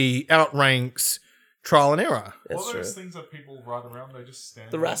 Efficiency outranks trial and error. That's All true. those things that people ride around, they just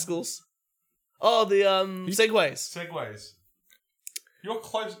stand The on. rascals. Oh, the segways. Segways. You're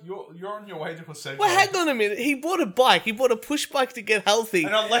close. You're on your way to a Segway. Well, hang on a minute. He bought a bike. He bought a push bike to get healthy.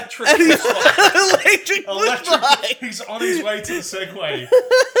 An electric. And he's push bike. electric push Electric. bike. He's on his way to the Segway.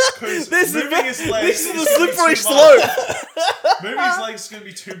 Because This moving his legs is the is gonna be slippery too slope. much. Moving his legs is going to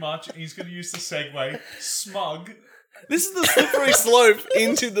be too much. And he's going to use the Segway. Smug. This is the slippery slope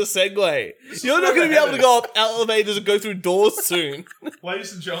into the Segway. You're not going to be able to go up elevators and go through doors soon.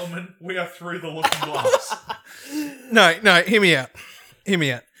 Ladies and gentlemen, we are through the looking glass. No, hear me out. Hear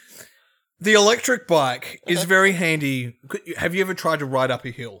me out. The electric bike is very handy. Have you ever tried to ride up a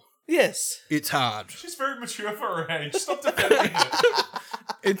hill? Yes. It's hard. She's very mature for her age. Stop defending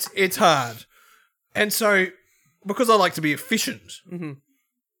it. It's hard. And so, because I like to be efficient,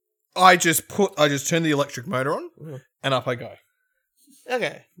 I just turn the electric motor on and up I go.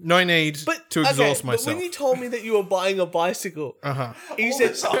 Okay. No need to exhaust But myself. when you told me that you were buying a bicycle, Uh-huh. you All said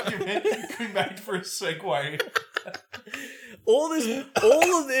this argument could be made for a Segway. all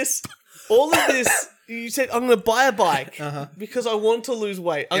of this, you said, I'm going to buy a bike because I want to lose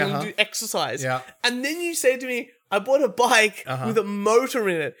weight. I'm going to do exercise. Yeah. And then you said to me, I bought a bike with a motor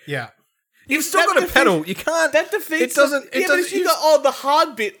in it. Yeah. You've still That got to defeats- pedal. You can't. That defeats. It doesn't. But if you go, the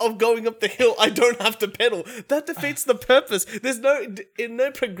hard bit of going up the hill, I don't have to pedal. That defeats the purpose. There's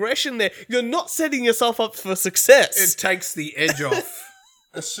no progression there. You're not setting yourself up for success. It takes the edge off.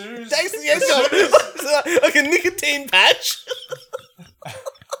 As soon as, Takes the as, soon as, like a nicotine patch.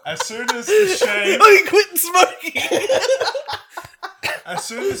 as soon as the shame, Like you quit smoking. as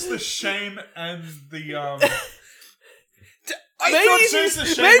soon as the shame and the I Maybe thought- as soon as the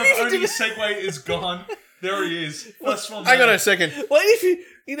shame maybe of if you owning did- a Segway is gone, there he is. First one. Hang on there. a second. What if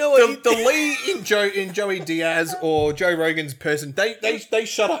you know what? The Lee in Joey Diaz or Joe Rogan's person, they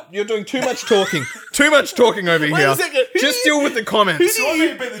shut up. You're doing too much talking. Too much talking over Wait here. a second. Who Just do you- deal with the comments. who You want me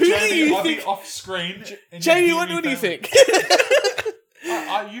to be the Who do Jamie? you I'll be think- off screen. and Jamie, you what hear do me you think. think?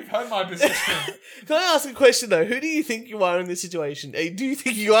 You've heard my position. Can I ask a question though? Who do you think you are in this situation? Do you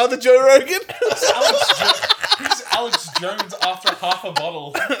think you are the Joe Rogan? Who's Alex Jones after half a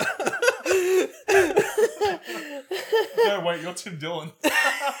bottle? No, wait, you're Tim Dillon.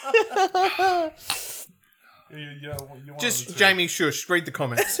 You're one of the Just two. Jamie, shush. Read the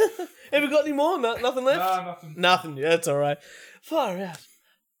comments. Have we got any more? Nothing left. Nah, nothing. Nothing. Yeah, that's all right. Far out.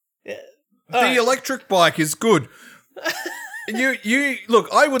 Yeah. The electric bike is good. You look.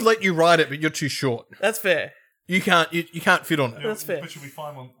 I would let you ride it, but you're too short. That's fair. You can't fit on it. That's fair. But you'll be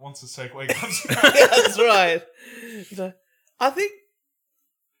fine once the Segway comes Yeah, out. that's right. So, I think.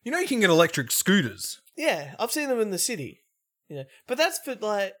 You know you can get electric scooters. Yeah, I've seen them in the city. Yeah, but that's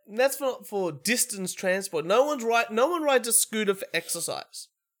not for distance transport. No one rides a scooter for exercise.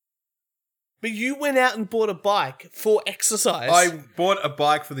 But you went out and bought a bike for exercise. I bought a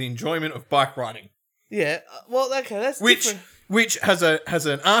bike for the enjoyment of bike riding, Yeah. Well, okay, that's which different. has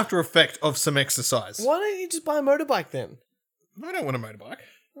an after effect of some exercise. Why don't you just buy a motorbike then? I don't want a motorbike.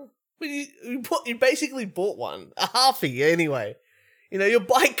 But you basically bought one, a halfie anyway. You know, you're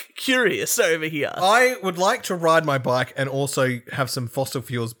bike curious over here. I would like to ride my bike and also have some fossil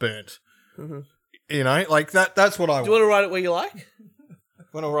fuels burnt. Mhm. You know, like that. That's what I Do you want. want to ride it where you like?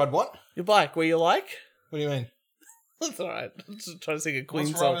 Want to ride what? Your bike where you like? What do you mean? That's alright. I'm just trying to sing a Queen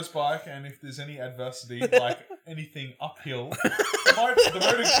Let's song. ride his bike, and if there's any adversity, like anything uphill, the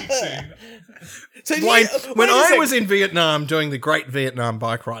motor kicks in. So Wayne, when wait a I sec. was in Vietnam doing the Great Vietnam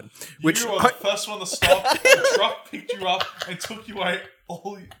Bike Ride, which You were the first one to stop. The truck picked you up and took you away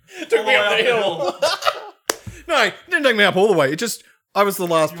all the me way up up the the hill. hill. no, it didn't take me up all the way. It just I was the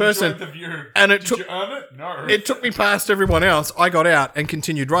last You person. enjoyed the view. And it Did took- you earn it? No. It took me past everyone else. I got out and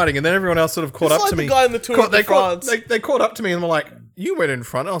continued riding, and then everyone else sort of caught It's up like to the me. guy in the Tour de France. They caught up to me and were like, "You went in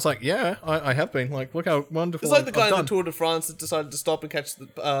front." I was like, "Yeah, I have been." Like, look how wonderful. It's like the guy I've in the done. Tour de France that decided to stop and catch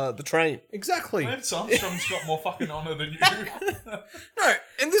the train. Exactly. Lance Armstrong's got more fucking honour than you. No,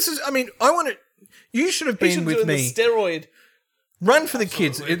 and this is. I mean, I want to. You should have He been should with do me. the steroid. Run for the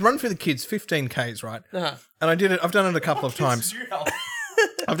kids. Absolutely. Run for the kids. 15Ks, right? Uh-huh. And I did it. I've done it a couple of times. Did you help?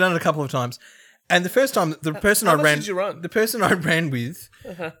 I've done it a couple of times. And the first time, the person how I much ran, did you run? the person I ran with,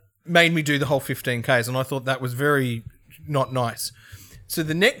 made me do the whole 15Ks, and I thought that was very not nice. So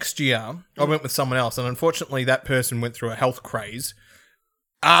the next year, I went with someone else, and unfortunately, that person went through a health craze.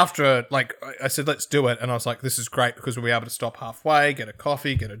 After, like, I said, let's do it, and I was like, this is great because we'll be able to stop halfway, get a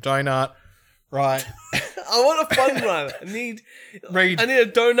coffee, get a donut, right? I want a fun run. I need Read. a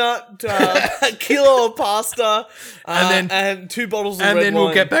donut, a kilo of pasta, And and 2 bottles of And red then wine.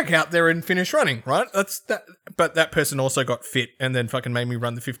 we'll get back out there and finish running, right? That's that. But that person also got fit and then fucking made me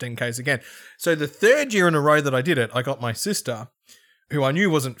run the 15Ks again. So the third year in a row that I did it, I got my sister, who I knew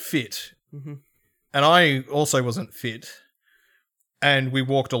wasn't fit, Mm-hmm. and I also wasn't fit, and we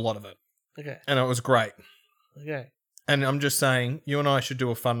walked a lot of it, Okay. and it was great. Okay. And I'm just saying, you and I should do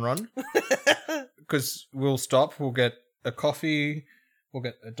a fun run because we'll stop, we'll get a coffee, we'll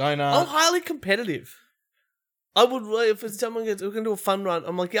get a I'm donut. highly competitive. I would if it's someone gets we're gonna do a fun run.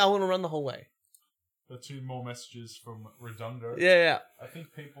 I'm like, yeah, I want to run the whole way. The 2 more messages from Redondo. Yeah. I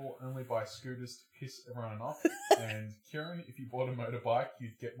think people only buy scooters to piss everyone off. And Kieran, if you bought a motorbike,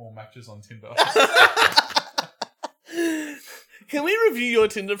 you'd get more matches on Tinder. Can we review your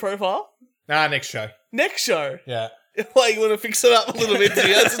Tinder profile Next show. next show? Yeah. Why you want to fix it up a little bit? Do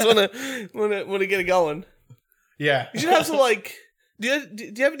you? I just want to get it going. Yeah. You should have some like. Do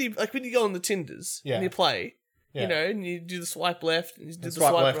you have any like when you go on the Tinders Yeah. and you play? Yeah. You know, and you do the swipe left and you do The the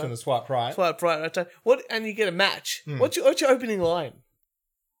swipe swipe left right, and the swipe right. swipe right. What? And you get a match. Hmm. What's your opening line?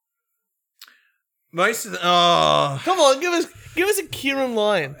 Most of the... Oh... Come on, give us a Kieran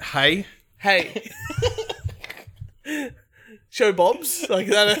line. Hey. Hey. Show Bobs like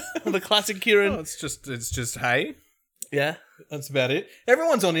that. The classic Kieran. Oh, it's just hey. Yeah. That's about it.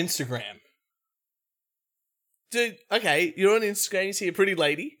 Everyone's on Instagram. Dude, okay, you're on Instagram, you see a pretty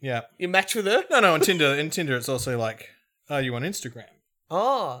lady, Yeah. you match with her. No, on Tinder. In Tinder, it's also like, are you on Instagram?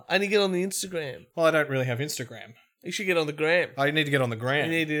 Oh, and you get on the Instagram. Well, I don't really have Instagram. You should get on the gram. I need to get on the You gram.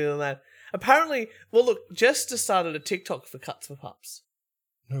 need to do that. Apparently, well, look, Jester started a TikTok for Cuts for Pups.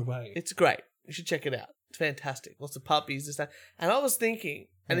 No way. It's great. You should check it out. It's fantastic. Lots of puppies, this, that. And I was thinking,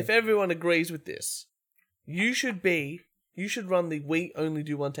 and if everyone agrees with this, you should run the We Only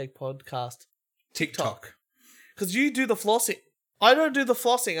Do One Take podcast. TikTok. Because you do the flossing. I don't do the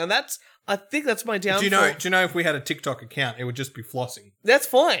flossing, and I think that's my downfall. Do you know if we had a TikTok account, it would just be flossing. That's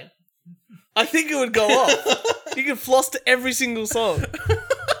fine. I think it would go off. You can floss to every single song.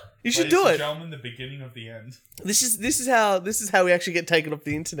 You should do Ladies and it. gentlemen, the beginning of the end. This is how we actually get taken off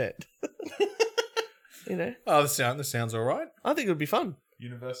the internet. You know, Oh, this sounds all right. I think it would be fun.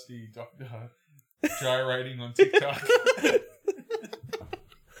 University doctor gyrating on TikTok.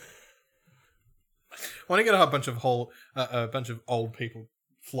 Why don't you get a bunch of old people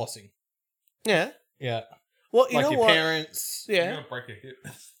flossing? Yeah. Yeah. Well, you Like know your what? parents, You're Yeah. gonna break a hip.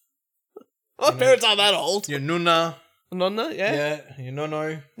 My parents aren't that old. your nuna. Nonna, yeah. Yeah, your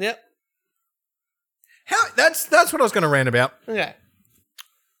nono. Yep. That's what I was going to rant about. Okay.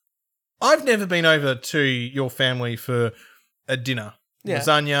 I've never been over to your family for a dinner. Yeah.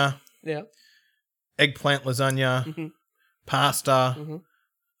 Lasagna, Yeah. eggplant lasagna, Mhm. pasta, Mhm.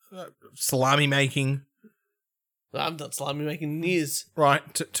 salami making, I've done salami making in years. right?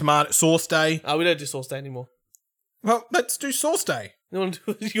 Tomato sauce day. We don't do sauce day anymore. Well, let's do sauce day. You want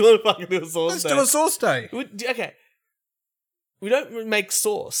to fucking do a sauce Let's day? do a sauce day. Okay. We don't make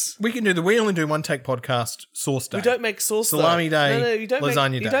sauce. We can do We Only Do One Take podcast sauce day. We don't make sauce. Salami though. day, No, you don't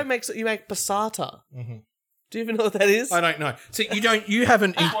lasagna make, day. You don't make. You make passata. Mhm. Do you even know what that is? I don't know. See, you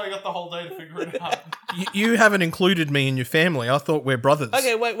haven't That's why I got the whole day to figure it out. you haven't included me in your family. I thought we're brothers.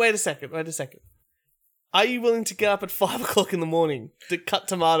 Okay, wait a second. Are you willing to get up at 5 o'clock in the morning to cut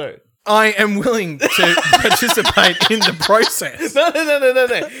tomato? I am willing to participate in the process. No.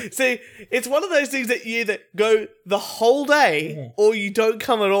 See, it's one of those things that you either go the whole day or you don't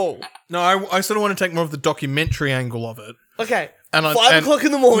come at all. No, I sort of want to take more of the documentary angle of it. Okay, And 5 o'clock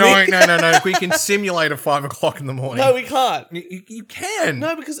in the morning. No. We can simulate a 5 o'clock in the morning. No, we can't. You can.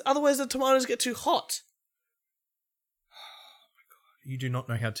 No, because otherwise the tomatoes get too hot. You do not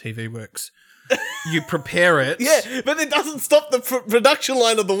know how TV works. You prepare it. Yeah, but it doesn't stop the production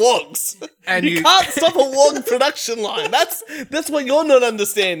line of the wogs. And you can't stop a wog production line. That's what you're not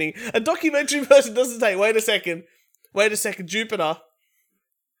understanding. A documentary person doesn't say, wait a second, Jupiter,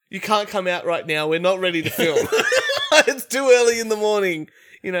 you can't come out right now. We're not ready to film. It's too early in the morning.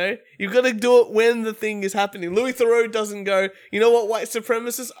 You know, you've got to do it when the thing is happening. Louis Theroux doesn't go, you know what, white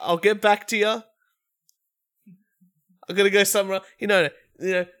supremacists, I'll get back to you. I'm going to go somewhere.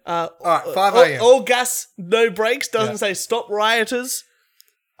 All right, 5 a.m. All gas, no brakes doesn't Yeah. say stop rioters.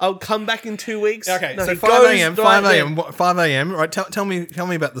 I'll come back in 2 weeks. Okay, No, so he 5 goes a.m. right 5 a.m. 5 a.m. Right, tell me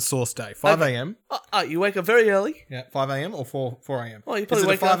about the sauce day. 5 Okay. a.m. You wake up very early. Yeah, 5 a.m. or 4 a.m. Oh, you Is probably it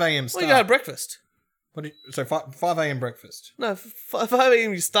wake a 5 up. a.m. Well, start? you gotta have breakfast. So 5 a.m. breakfast. No, 5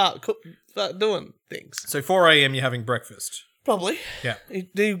 a.m. you start doing things. So 4 a.m. you're having breakfast. Probably. Yeah.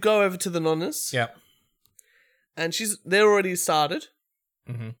 You go over to the nonnas. Yeah. And they're already started.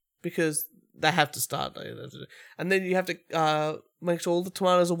 Mhm. Because they have to start. And then you have to make sure all the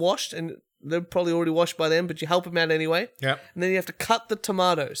tomatoes are washed, and they're probably already washed by then, but you help them out anyway. Yeah. And then you have to cut the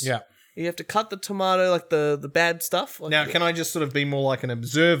tomatoes. Yeah. You have to cut the tomato, like the bad stuff. Like Now, can I just sort of be more like an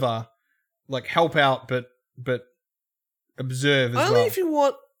observer, like help out, but observe as only well? if you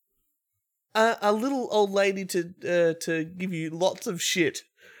want a little old lady to give you lots of shit.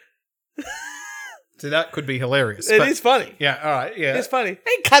 So that could be hilarious. It is funny. Yeah. All right. Yeah. It's funny.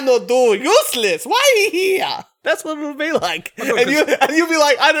 He cannot do useless. Why are you here? That's what it'll be like. thought And you'll be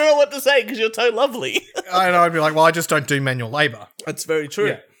like, I don't know what to say because you're so lovely. I know. I'd be like, well, I just don't do manual labor. That's very true.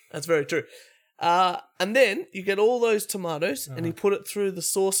 Yeah. That's very true. And then you get all those tomatoes and you put it through the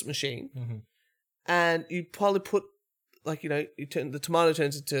sauce machine, Mhm. and you probably put the tomato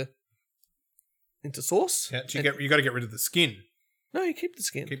turns into sauce. Yeah. You got to get rid of the skin. No, you keep the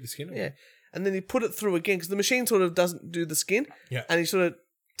skin. Keep the skin. Yeah. And then you put it through again because the machine sort of doesn't do the skin. Yeah. And you sort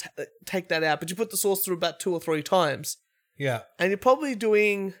of take that out, but you put the sauce through about 2 or 3 times. Yeah. And you're probably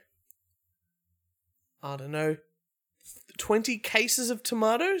doing, I don't know, 20 cases of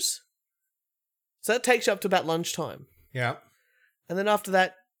tomatoes. So that takes you up to about lunchtime. Yeah. And then after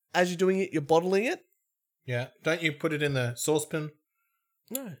that, as you're doing it, you're bottling it. Yeah. Don't you put it in the saucepan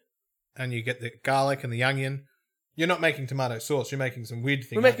No. and you get the garlic and the onion? You're not making tomato sauce. You're making some weird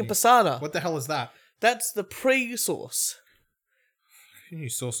thing. We're making aren't you? passata. What the hell is that? That's the pre-sauce. New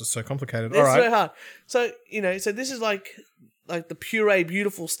sauce is so complicated. It's All right. very hard. So, so this is like the puree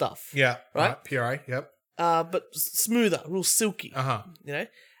beautiful stuff. Yeah. Right? Puree. Yep. But smoother, real silky. Uh-huh.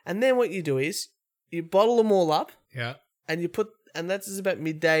 And then what you do is you bottle them all up Yeah. and and that's about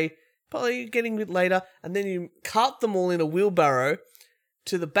midday, probably getting a bit later, and then you cart them all in a wheelbarrow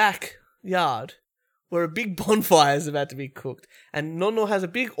to the backyard where a big bonfire is about to be cooked. And Nono has a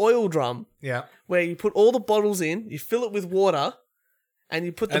big oil drum Yeah. where you put all the bottles in, you fill it with water, and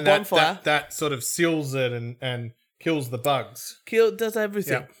you put the And bonfire. that sort of seals it and kills the bugs. Does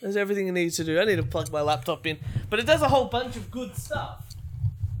everything. Yeah. Does everything it needs to do. I need to plug my laptop in. But it does a whole bunch of good stuff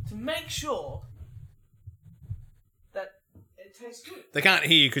to make sure that it tastes good. They can't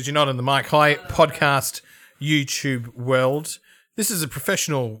hear you because you're not in the mic. Hi, podcast YouTube world. This is a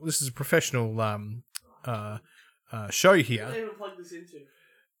professional show here I don't even plug this into.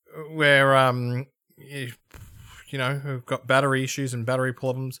 where we've got battery issues and battery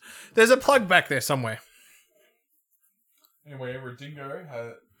problems. There's a plug back there somewhere. Anyway,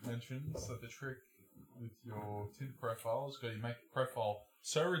 Redingo mentions that the trick with your Tinder profile is you make the profile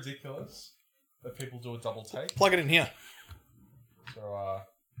so ridiculous that people do a double take. Plug it in here. So,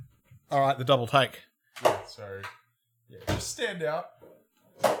 All right, the double take. just stand out.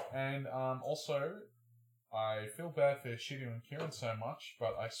 And also, I feel bad for shitting on Kieran so much,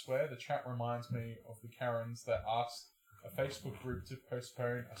 but I swear the chat reminds me of the Karens that asked a Facebook group to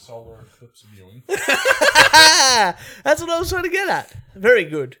postpone a solar eclipse viewing. That's what I was trying to get at. Very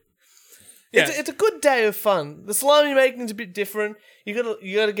good. Yeah. It's a good day of fun. The salami making is a bit different. You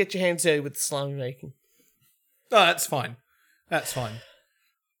gotta get your hands dirty with the salami making. No, that's fine. That's fine.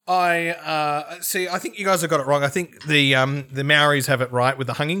 I see. I think you guys have got it wrong. I think the Maoris have it right with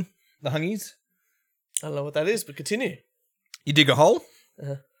the hunging. The hungies. I don't know what that is, but continue. You dig a hole.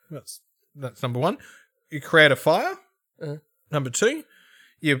 Uh-huh. That's number one. You create a fire. Uh-huh. Number two,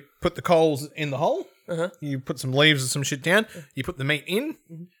 you put the coals in the hole. Uh-huh. You put some leaves and some shit down. You put the meat in,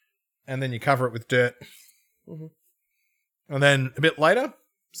 and then you cover it with dirt. Mhm. And then a bit later,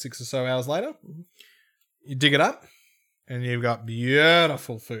 6 or so hours later, you dig it up, and you've got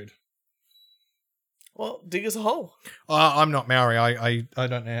beautiful food. Well, dig us a hole. I'm not Maori. I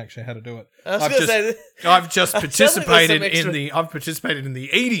don't know actually how to do it. I was I've going to just- say... I've just Sounds like there's some participated extra- I've participated in the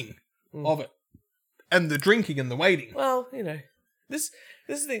eating of it, and the drinking and the waiting. Well, this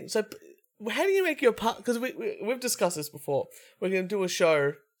is the thing. So, how do you make your part? Because we've discussed this before. We're going to do a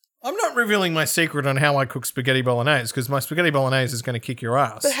show. I'm not revealing my secret on how I cook spaghetti bolognese because my spaghetti bolognese is going to kick your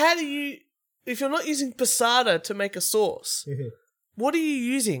ass. But how do you, if you're not using passata to make a sauce, what are you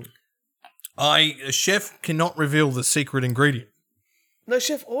using? A chef cannot reveal the secret ingredient. No,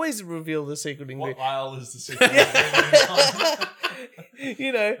 chef always reveal the secret What ingredient. aisle is the secret ingredient?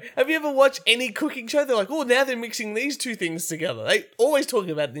 Have you ever watched any cooking show? They're like, oh, now they're mixing these two things together. They always talking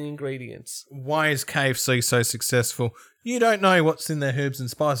about the ingredients. Why is KFC so successful? You don't know what's in their herbs and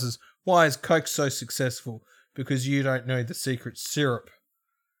spices. Why is Coke so successful? Because you don't know the secret syrup.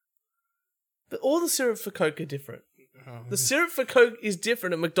 But all the syrup for Coke are different. The syrup for Coke is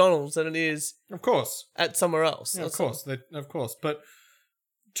different at McDonald's than it is Of course. at somewhere else. Yeah, of course. Of course. But,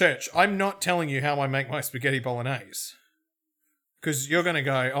 Church, I'm not telling you how I make my spaghetti bolognese. Because you're going to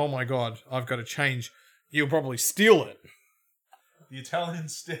go, oh my God, I've got to change. You'll probably steal it. The Italian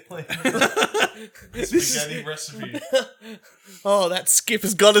stealing This spaghetti recipe. Oh, that Skip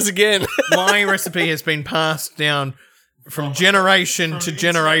has got us again. My recipe has been passed down from generation to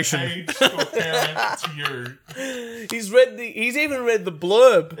generation. Page to a parent to you. He's even read the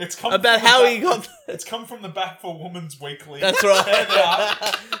blurb It's come about from the how back- he got. It's come from the back for Woman's Weekly. That's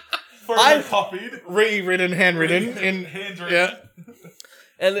right. Photocopied. Rewritten, handwritten. Handwritten. Yeah.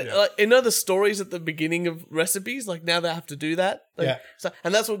 And the stories at the beginning of recipes, like now they have to do that. Like, Yeah. So,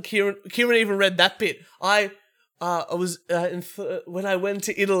 and that's what Kieran even read that bit. I was when I went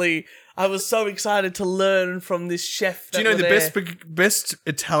to Italy, I was so excited to learn from this chef. Do you know the best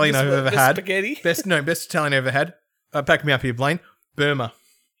Italian I've ever had? Spaghetti? Best Italian I've ever had. Back me up here, Blaine. Burma,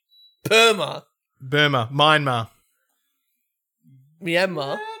 Myanmar.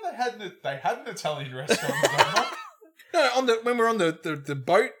 Myanmar. Yeah, they had an Italian restaurant in Burma. No, when we're on the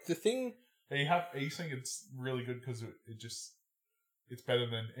boat, the thing. Are you saying it's really good because it's better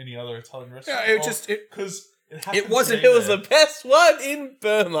than any other Italian restaurant? Yeah, because it wasn't- It was the best one in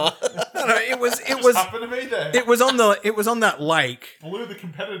Burma. No, it was happened to be there. it was on that lake. Blew the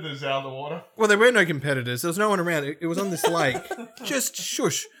competitors out of the water. Well, there were no competitors. There was no one around. It was on this lake. Just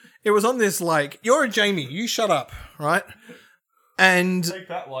shush. It was on this lake. You're a Jamie. You shut up, right? And Take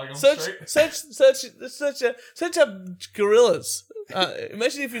that, Lygon Street. Search up gorillas.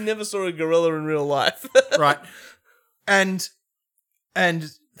 Imagine if you never saw a gorilla in real life. right, and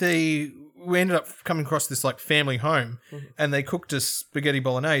And we ended up coming across this like family home, and they cooked us spaghetti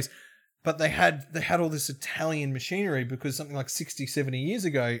bolognese, but they had all this Italian machinery because something like 60, 70 years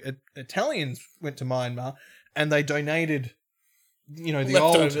ago, Italians went to Myanmar and they donated,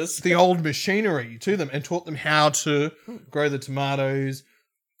 the old machinery to them and taught them how to grow the tomatoes,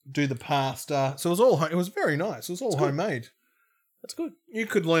 do the pasta. So it was very nice. It was all homemade. That's good. You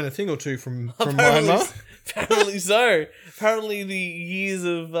could learn a thing or two from Apparently, Myanmar. apparently so. Apparently the years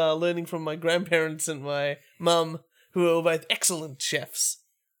of learning from my grandparents and my mum, who were both excellent chefs,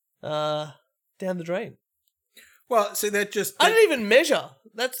 down the drain. Well, see, I don't even measure.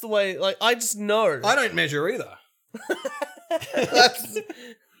 That's the way, like, I just know. I don't measure either. That's...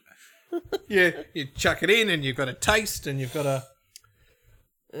 You chuck it in and you've got to taste and you've got to...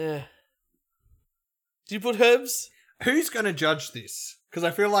 Yeah. Do you put herbs? Who's going to judge this? Because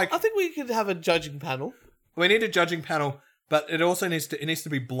I feel like... I think we could have a judging panel. We need a judging panel, but it also needs to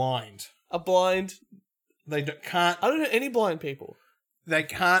be blind. A blind... Can't... I don't know any blind people. They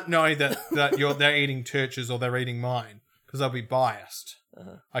can't know that they're eating Church's or they're eating mine because they'll be biased.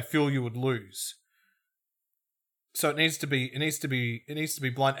 Uh-huh. I feel you would lose. So it needs to be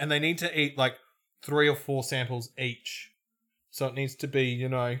blind, and they need to eat like 3 or 4 samples each. So it needs to be,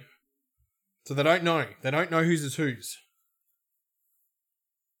 so they don't know. They don't know whose is whose.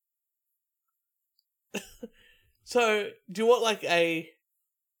 So, do you want like an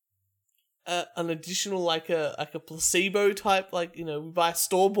additional like a placebo type, like, we buy a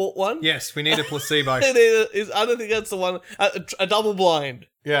store-bought one? Yes, we need a placebo. I don't think that's the one. A double blind.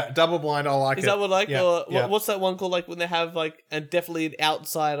 Yeah, double blind. I like it. Is that what Yeah, or yeah. what's that one called? Like when they have like definitely an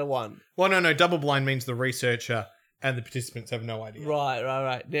outsider one. Well, no. Double blind means the researcher and the participants have no idea.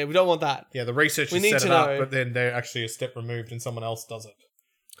 Right. Yeah, we don't want that. Yeah, the researchers We need set to it up, know. but then they're actually a step removed and someone else does it.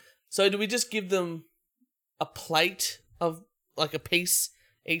 So do we just give them a plate of like a piece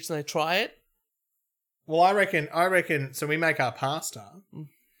each and they try it? Well, I reckon. So we make our pasta,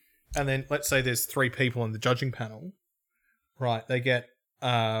 and then let's say there's 3 people in the judging panel, right? They get.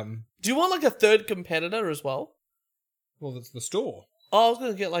 Do you want like a third competitor as well? Well, that's the store. Oh, I was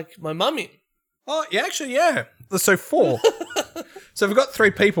gonna get like my mum in. Oh, yeah, actually, yeah. So 4. So we've got 3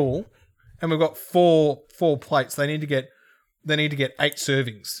 people, and we've got 4 plates. They need to get 8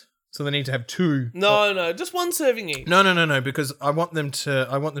 servings. So they need to have 2. No, just 1 serving each. No, because I want them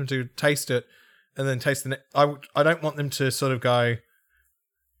to taste it, and then taste the. I don't want them to sort of go.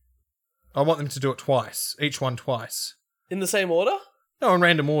 I want them to do it twice, each one twice. In the same order? No, in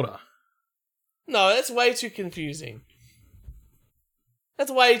random order. No, that's way too confusing.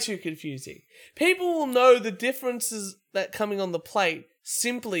 People will know the differences that coming on the plate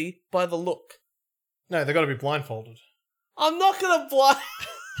simply by the look. No, they've got to be blindfolded. I'm not gonna blind.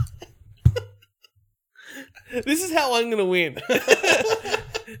 This is how I'm gonna win.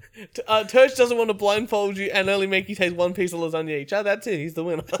 Turch doesn't want to blindfold you and only make you taste 1 piece of lasagna each. That's it. He's the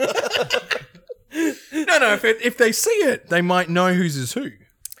winner. No. If they see it, they might know whose is who.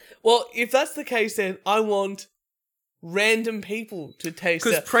 Well, if that's the case, then I want random people to taste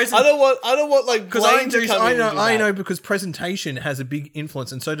it. Present- I don't want like Blaine to come in and do I that. know because presentation has a big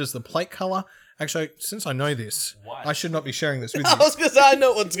influence, and so does the plate color. Actually, since I know this, What? I should not be sharing this with I you. was gonna say I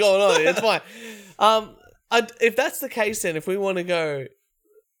know what's going on. It's fine. If that's the case, then if we want to go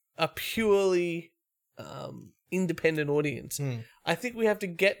a purely independent audience, I think we have to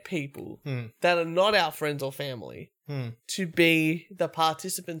get people that are not our friends or family to be the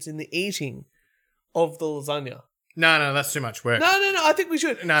participants in the eating of the lasagna. No, that's too much work. No. I think we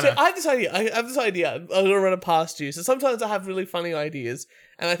should. No. I have this idea. I'm gonna run it past you. So sometimes I have really funny ideas,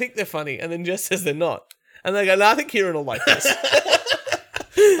 and I think they're funny, and then Jess says they're not, and they go, "No, I think Kieran will like this."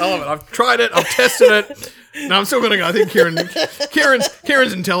 I love it. I've tried it. I've tested it. No, I'm still going to go. I think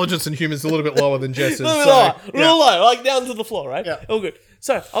Kieran's intelligence and humour is a little bit lower than Jess's. Real low, like down to the floor, right? Yeah. All good.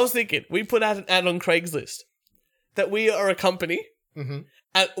 So I was thinking, we put out an ad on Craigslist that we are a company, and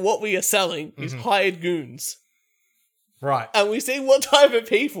what we are selling is hired goons, Right. and we see what type of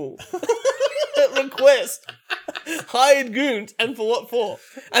people request hired goons, and for what for,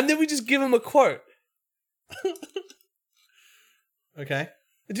 and then we just give them a quote. Okay.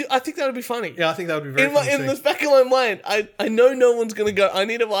 I think that would be funny. Yeah, I think that would be very In funny. the back of my mind, I know no one's going to go, I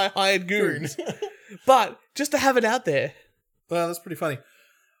need to buy hired goons. But just to have it out there. Well, that's pretty funny.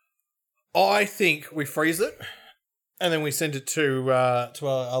 I think we freeze it and then we send it to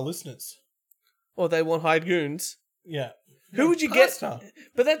our listeners. Or they want hired goons. Yeah. Who would you Pasta. get?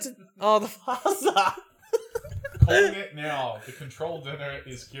 But that's... Oh, the pasta. Calling it now. The control dinner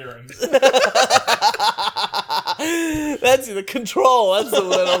is Kieran's. That's the control. That's the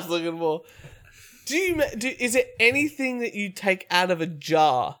word I was looking for. Is there anything that you take out of a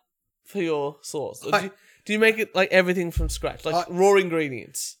jar for your sauce? Or do you make it like everything from scratch, like raw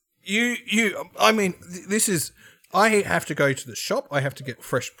ingredients? This is. I have to go to the shop. I have to get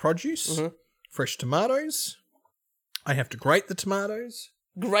fresh produce, fresh tomatoes. I have to grate the tomatoes.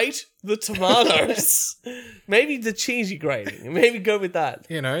 Grate the tomatoes. Maybe the cheesy grating. Maybe go with that.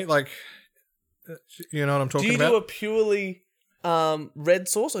 You know, like, you know what I'm talking about? Do you do a purely red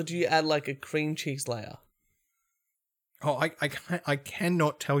sauce, or do you add like a cream cheese layer? Oh, I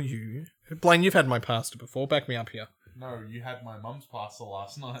cannot tell you. Blaine, you've had my pasta before. Back me up here. No, you had my mum's pasta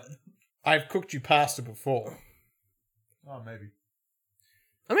last night. I've cooked you pasta before. Oh, maybe.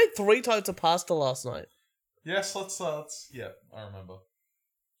 I made 3 types of pasta last night. Yes, let's yeah, I remember.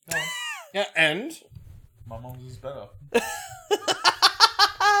 Go on. Yeah, and? My mum's is better.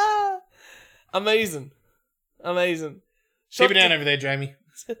 Amazing. Keep it down over there, Jamie.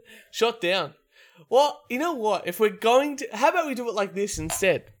 Shot down. Well, you know what? If we're going to... How about we do it like this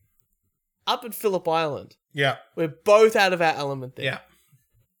instead? Up at Phillip Island. Yeah. We're both out of our element there. Yeah.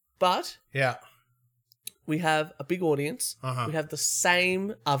 But... Yeah. We have a big audience. Uh-huh. We have the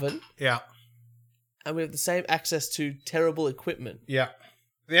same oven. Yeah. And we have the same access to terrible equipment. Yeah.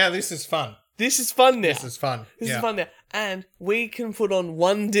 Yeah, this is fun. This is fun now. This is fun now. And we can put on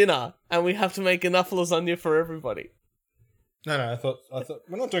one dinner and we have to make enough lasagna for everybody. No, I thought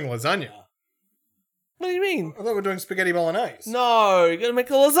we're not doing lasagna. What do you mean? I thought we were doing spaghetti bolognese. No, you're going to make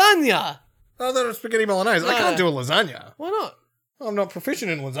a lasagna. I thought it was spaghetti bolognese. I can't do a lasagna. Why not? I'm not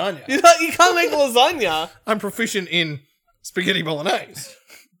proficient in lasagna. You can't make a lasagna. I'm proficient in spaghetti bolognese.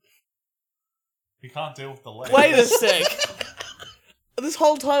 You can't deal with the leg. Wait a sec. This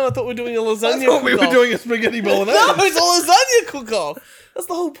whole time I thought we were doing a lasagna I thought we were cook-off. doing a spaghetti bolognese. No, it's a lasagna cook-off. That's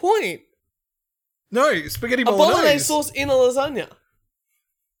the whole point. No, spaghetti A bolognese. bolognese sauce in a lasagna.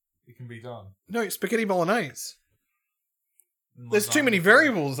 It can be done. No, spaghetti bolognese. And There's too lasagna- many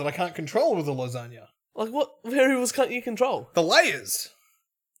variables that I can't control with a lasagna. Like, what variables can't you control? The layers.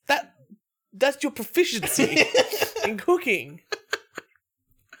 That's your proficiency in cooking.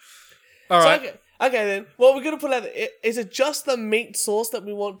 All right. Okay, then. What we're going to put out there, is it just the meat sauce that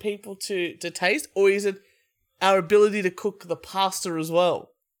we want people to taste, or is it our ability to cook the pasta as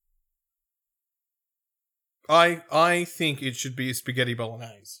well? I think it should be a spaghetti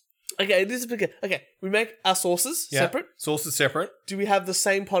bolognese. Okay, this is big. Okay, we make our sauces separate. Sauce is separate. Do we have the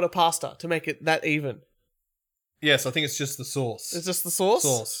same pot of pasta to make it that even? Yes, I think it's just the sauce. It's just the sauce?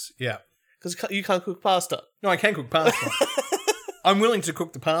 Sauce, yeah. Because you can't cook pasta. No, I can cook pasta. I'm willing to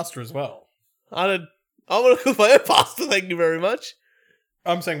cook the pasta as well. I want to cook my own pasta, thank you very much.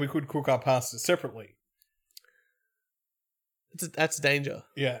 I'm saying we could cook our pasta separately. That's danger.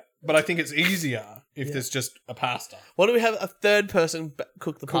 Yeah, but I think it's easier if there's just a pasta. Why don't we have a third person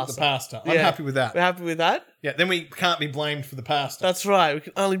cook the Cook pasta? the pasta. I'm Yeah. happy with that. We're happy with that? Yeah, then we can't be blamed for the pasta. That's right. We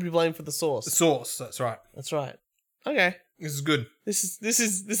can only be blamed for the sauce. The sauce, that's right. That's right. Okay. This is good. This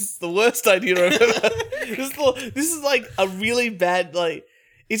is the worst idea I've ever. This is like a really bad like.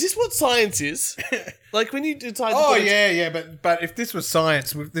 Is this what science is? Like when you decide. Oh yeah, but if this was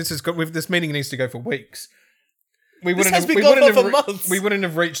science, this meeting needs to go for weeks. We This wouldn't has have, been we going wouldn't on have for months. We wouldn't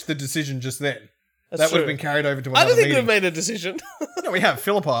have reached the decision just then. That's That would have true. been carried over to I another don't think meeting. we've made a decision. No, we have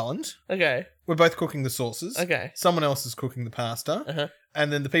Phillip Island. Okay. We're both cooking the sauces. Okay. Someone else is cooking the pasta, Uh-huh.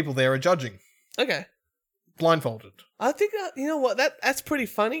 and then the people there are judging, Okay. blindfolded. I think you know what that's pretty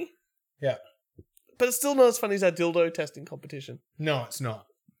funny, Yeah. but it's still not as funny as our dildo testing competition. No, it's not.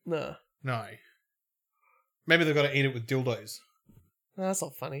 No, No. Maybe they've got to eat it with dildos. no, that's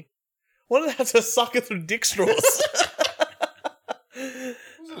not funny. Why do they have to suck it through dick straws? Was it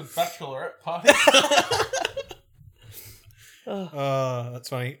a bachelorette party? That's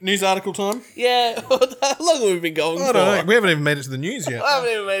funny. News article time? Yeah. How long have we been going I for? don't know. We haven't even made it to the news yet. I haven't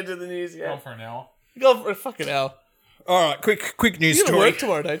even made it to the news Gone yet. for an hour. Go for a fucking hour. All right, quick news You gotta story. work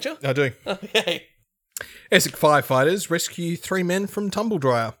tomorrow, don't you? I do. Okay. Essex firefighters rescue 3 men from tumble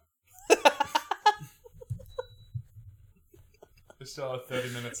dryer. We still have 30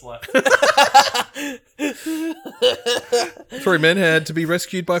 minutes left. 3 men had to be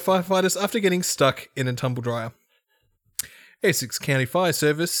rescued by firefighters after getting stuck in a tumble dryer. Essex County Fire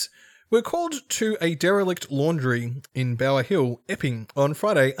Service were called to a derelict laundry in Bower Hill, Epping, on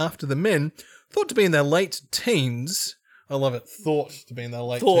Friday after the men, thought to be in their late teens, I love it, thought to be in their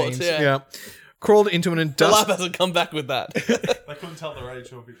late Thought, teens, yeah. crawled into an The lab industrial... hasn't come back with that. They couldn't tell their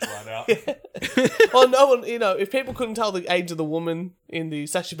age or a bit right out. Well, no one, if people couldn't tell the age of the woman in the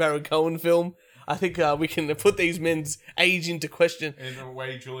Sacha Baron Cohen film, I think we can put these men's age into question. In a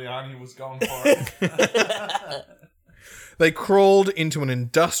way, Giuliani was going for it. They crawled into an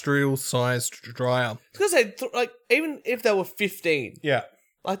industrial-sized dryer. Because they like even if they were 15, Yeah.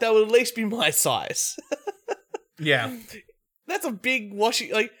 like that would at least be my size. Yeah. That's a big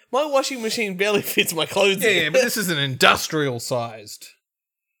washing. Like my washing machine barely fits my clothes. Yeah, in. but this is an industrial-sized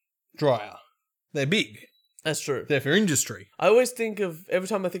dryer. They're big. That's true. They're for industry. I always think of every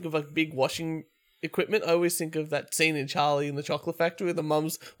time I think of like big washing equipment, I always think of that scene in Charlie in the Chocolate Factory where the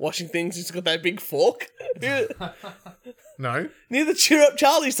mum's washing things. She's got that big fork. No. Near the Cheer Up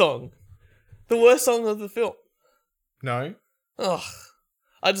Charlie song, the worst song of the film. No. Ugh.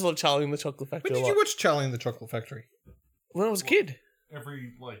 I just love Charlie in the Chocolate Factory. When did you watch Charlie in the Chocolate Factory? When I was a kid.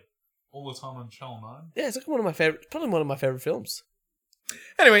 Every, like, all the time on Channel 9. Yeah, it's like probably one of my favorite films.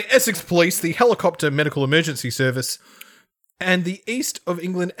 Anyway, Essex Police, the Helicopter Medical Emergency Service, and the East of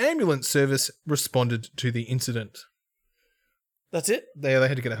England Ambulance Service responded to the incident. That's it. They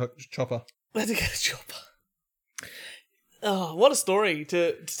had to get a chopper. I had to get a chopper. Oh, what a story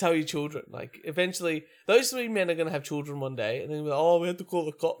to tell your children. Like, eventually, those three men are going to have children one day, and then we're like, oh, we had to call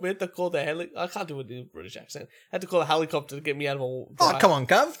the cop. We had to call the I can't do it in a British accent. I had to call a helicopter to get me out of a Oh, drive. come on,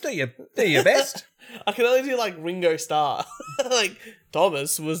 Gov. Do your best. I can only do, like, Ringo Starr. Like,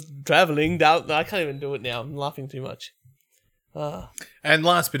 Thomas was travelling down... I can't even do it now. I'm laughing too much. And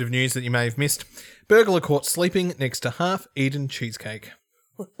last bit of news that you may have missed. Burglar caught sleeping next to half-eaten cheesecake.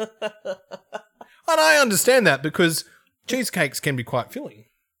 And I understand that because cheesecakes can be quite filling.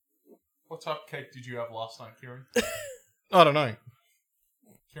 What type of cake did you have last night, Kieran? I don't know.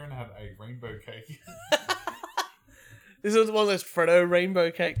 Kieran had a rainbow cake. This was one of those Freddo rainbow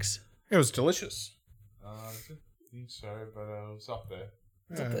cakes. It was delicious. I didn't think so, but it was up there.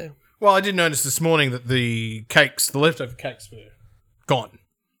 It's up there. Well, I did notice this morning that the leftover cakes were gone.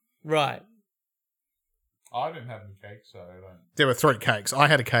 Right. I didn't have any cake, so I don't... There were 3 cakes. I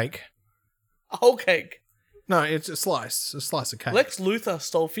had a cake. A whole cake. No, it's a slice of cake. Lex Luthor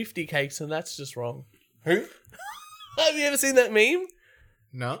stole 50 cakes, and that's just wrong. Who? Have you ever seen that meme?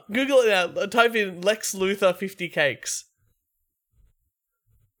 No. Google it now. Type in Lex Luthor 50 cakes.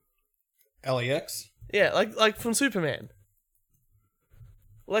 LEX? Yeah, like from Superman.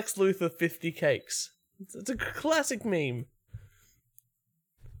 Lex Luthor 50 cakes. It's a classic meme.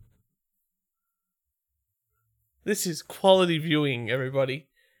 This is quality viewing, everybody.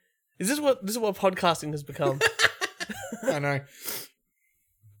 This is what podcasting has become. I know.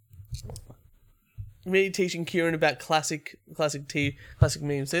 Me teaching Kieran about classic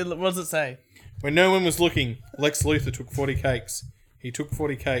memes. See, what does it say? When no one was looking, Lex Luthor took 40 cakes. He took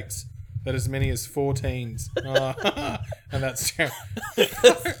 40 cakes. That as many as 4 teens. And that's terrible.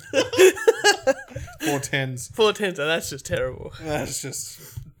 4 tens. 4 tens, and that's just terrible. That's just...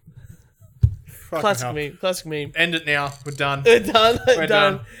 Classic meme. Classic meme. End it now. We're done. We're done. We're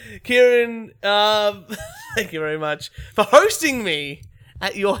done. Kieran, thank you very much for hosting me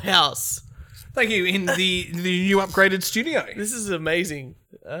at your house. Thank you. In the new upgraded studio. This is amazing.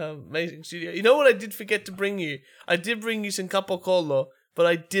 Amazing studio. You know what I did forget to bring you? I did bring you some Capo Collo, but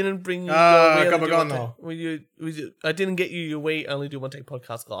I didn't bring you I didn't get you your We Only Do One Take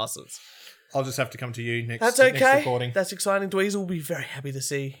podcast glasses. I'll just have to come to you next. That's okay. Next recording. That's exciting. Dweezil will be very happy to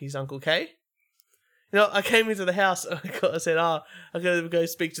see his Uncle K. You know, I came into the house and I said, I gotta go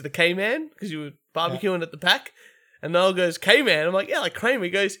speak to the K-Man because you were barbecuing at the pack. And Noel goes, K-Man? I'm like, yeah, like Kramer. He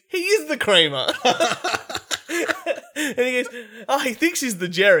goes, he is the Kramer. And he goes, oh, he thinks he's the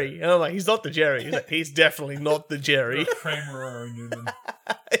Jerry. And I'm like, he's not the Jerry. He's like, he's definitely not the Jerry. Kramer or Newman.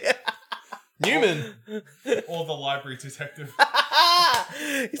 Newman. Or the library detective.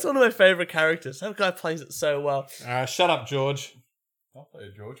 He's one of my favourite characters. That guy plays it so well. Shut up, George. I'll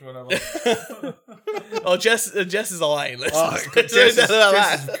play George, whatever. Oh, Jess is Elaine. Jess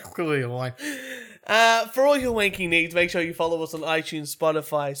is clearly Elaine. For all your wanking needs, make sure you follow us on iTunes,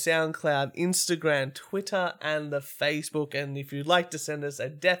 Spotify, SoundCloud, Instagram, Twitter, and the Facebook. And if you'd like to send us a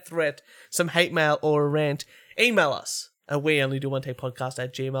death threat, some hate mail, or a rant, email us at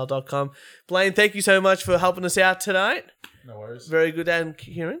weonlydoonetapodcast@gmail.com. Blaine, thank you so much for helping us out tonight. No worries. Very good. And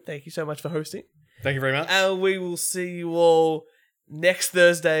Kieran, thank you so much for hosting. Thank you very much. And we will see you all next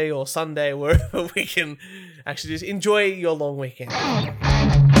Thursday or Sunday, wherever we can actually just enjoy your long weekend.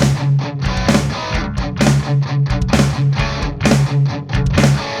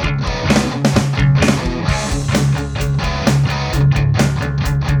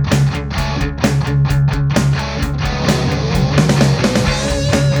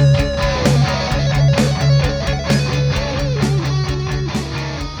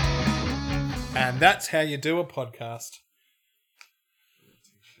 And that's how you do a podcast.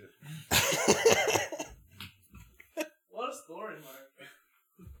 What a story, Mark.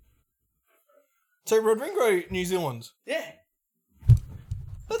 So Rodrigo, New Zealand. Yeah.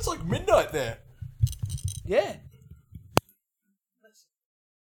 That's like midnight there. Yeah.